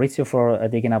brother Maurizio for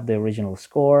digging up the original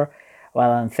score.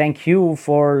 Well, and thank you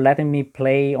for letting me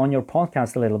play on your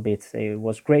podcast a little bit. It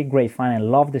was great fun. I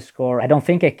love the score. I don't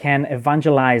think I can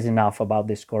evangelize enough about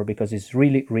this score because it's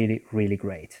really, really, really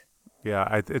great.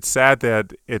 Yeah, it's sad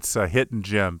that it's a hidden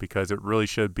gem because it really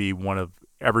should be one of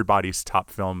everybody's top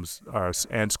films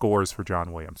and scores for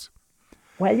John Williams.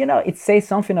 Well, it says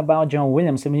something about John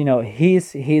Williams. I mean,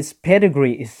 his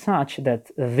pedigree is such that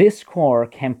this score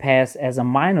can pass as a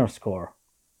minor score.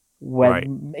 Well, Right.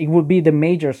 it would be the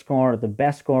major score, the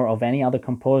best score of any other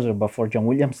composer, but for John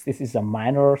Williams, this is a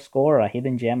minor score, a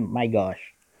hidden gem. My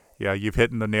gosh. Yeah, you've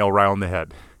hit the nail right on the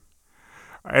head.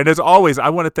 And as always, I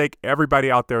want to thank everybody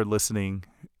out there listening,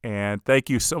 and thank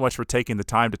you so much for taking the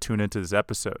time to tune into this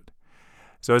episode.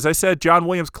 So as I said, John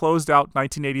Williams closed out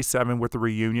 1987 with a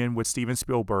reunion with Steven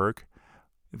Spielberg,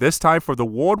 this time for the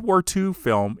World War II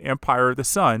film Empire of the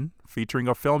Sun, featuring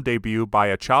a film debut by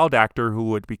a child actor who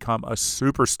would become a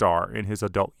superstar in his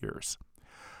adult years.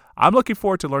 I'm looking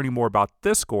forward to learning more about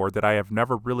this score that I have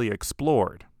never really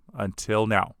explored until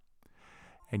now.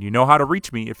 And you know how to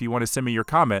reach me if you want to send me your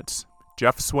comments,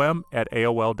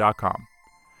 jeffswim@aol.com.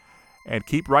 And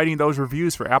keep writing those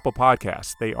reviews for Apple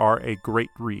Podcasts. They are a great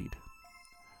read.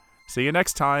 See you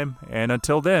next time, and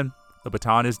until then, the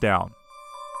baton is down.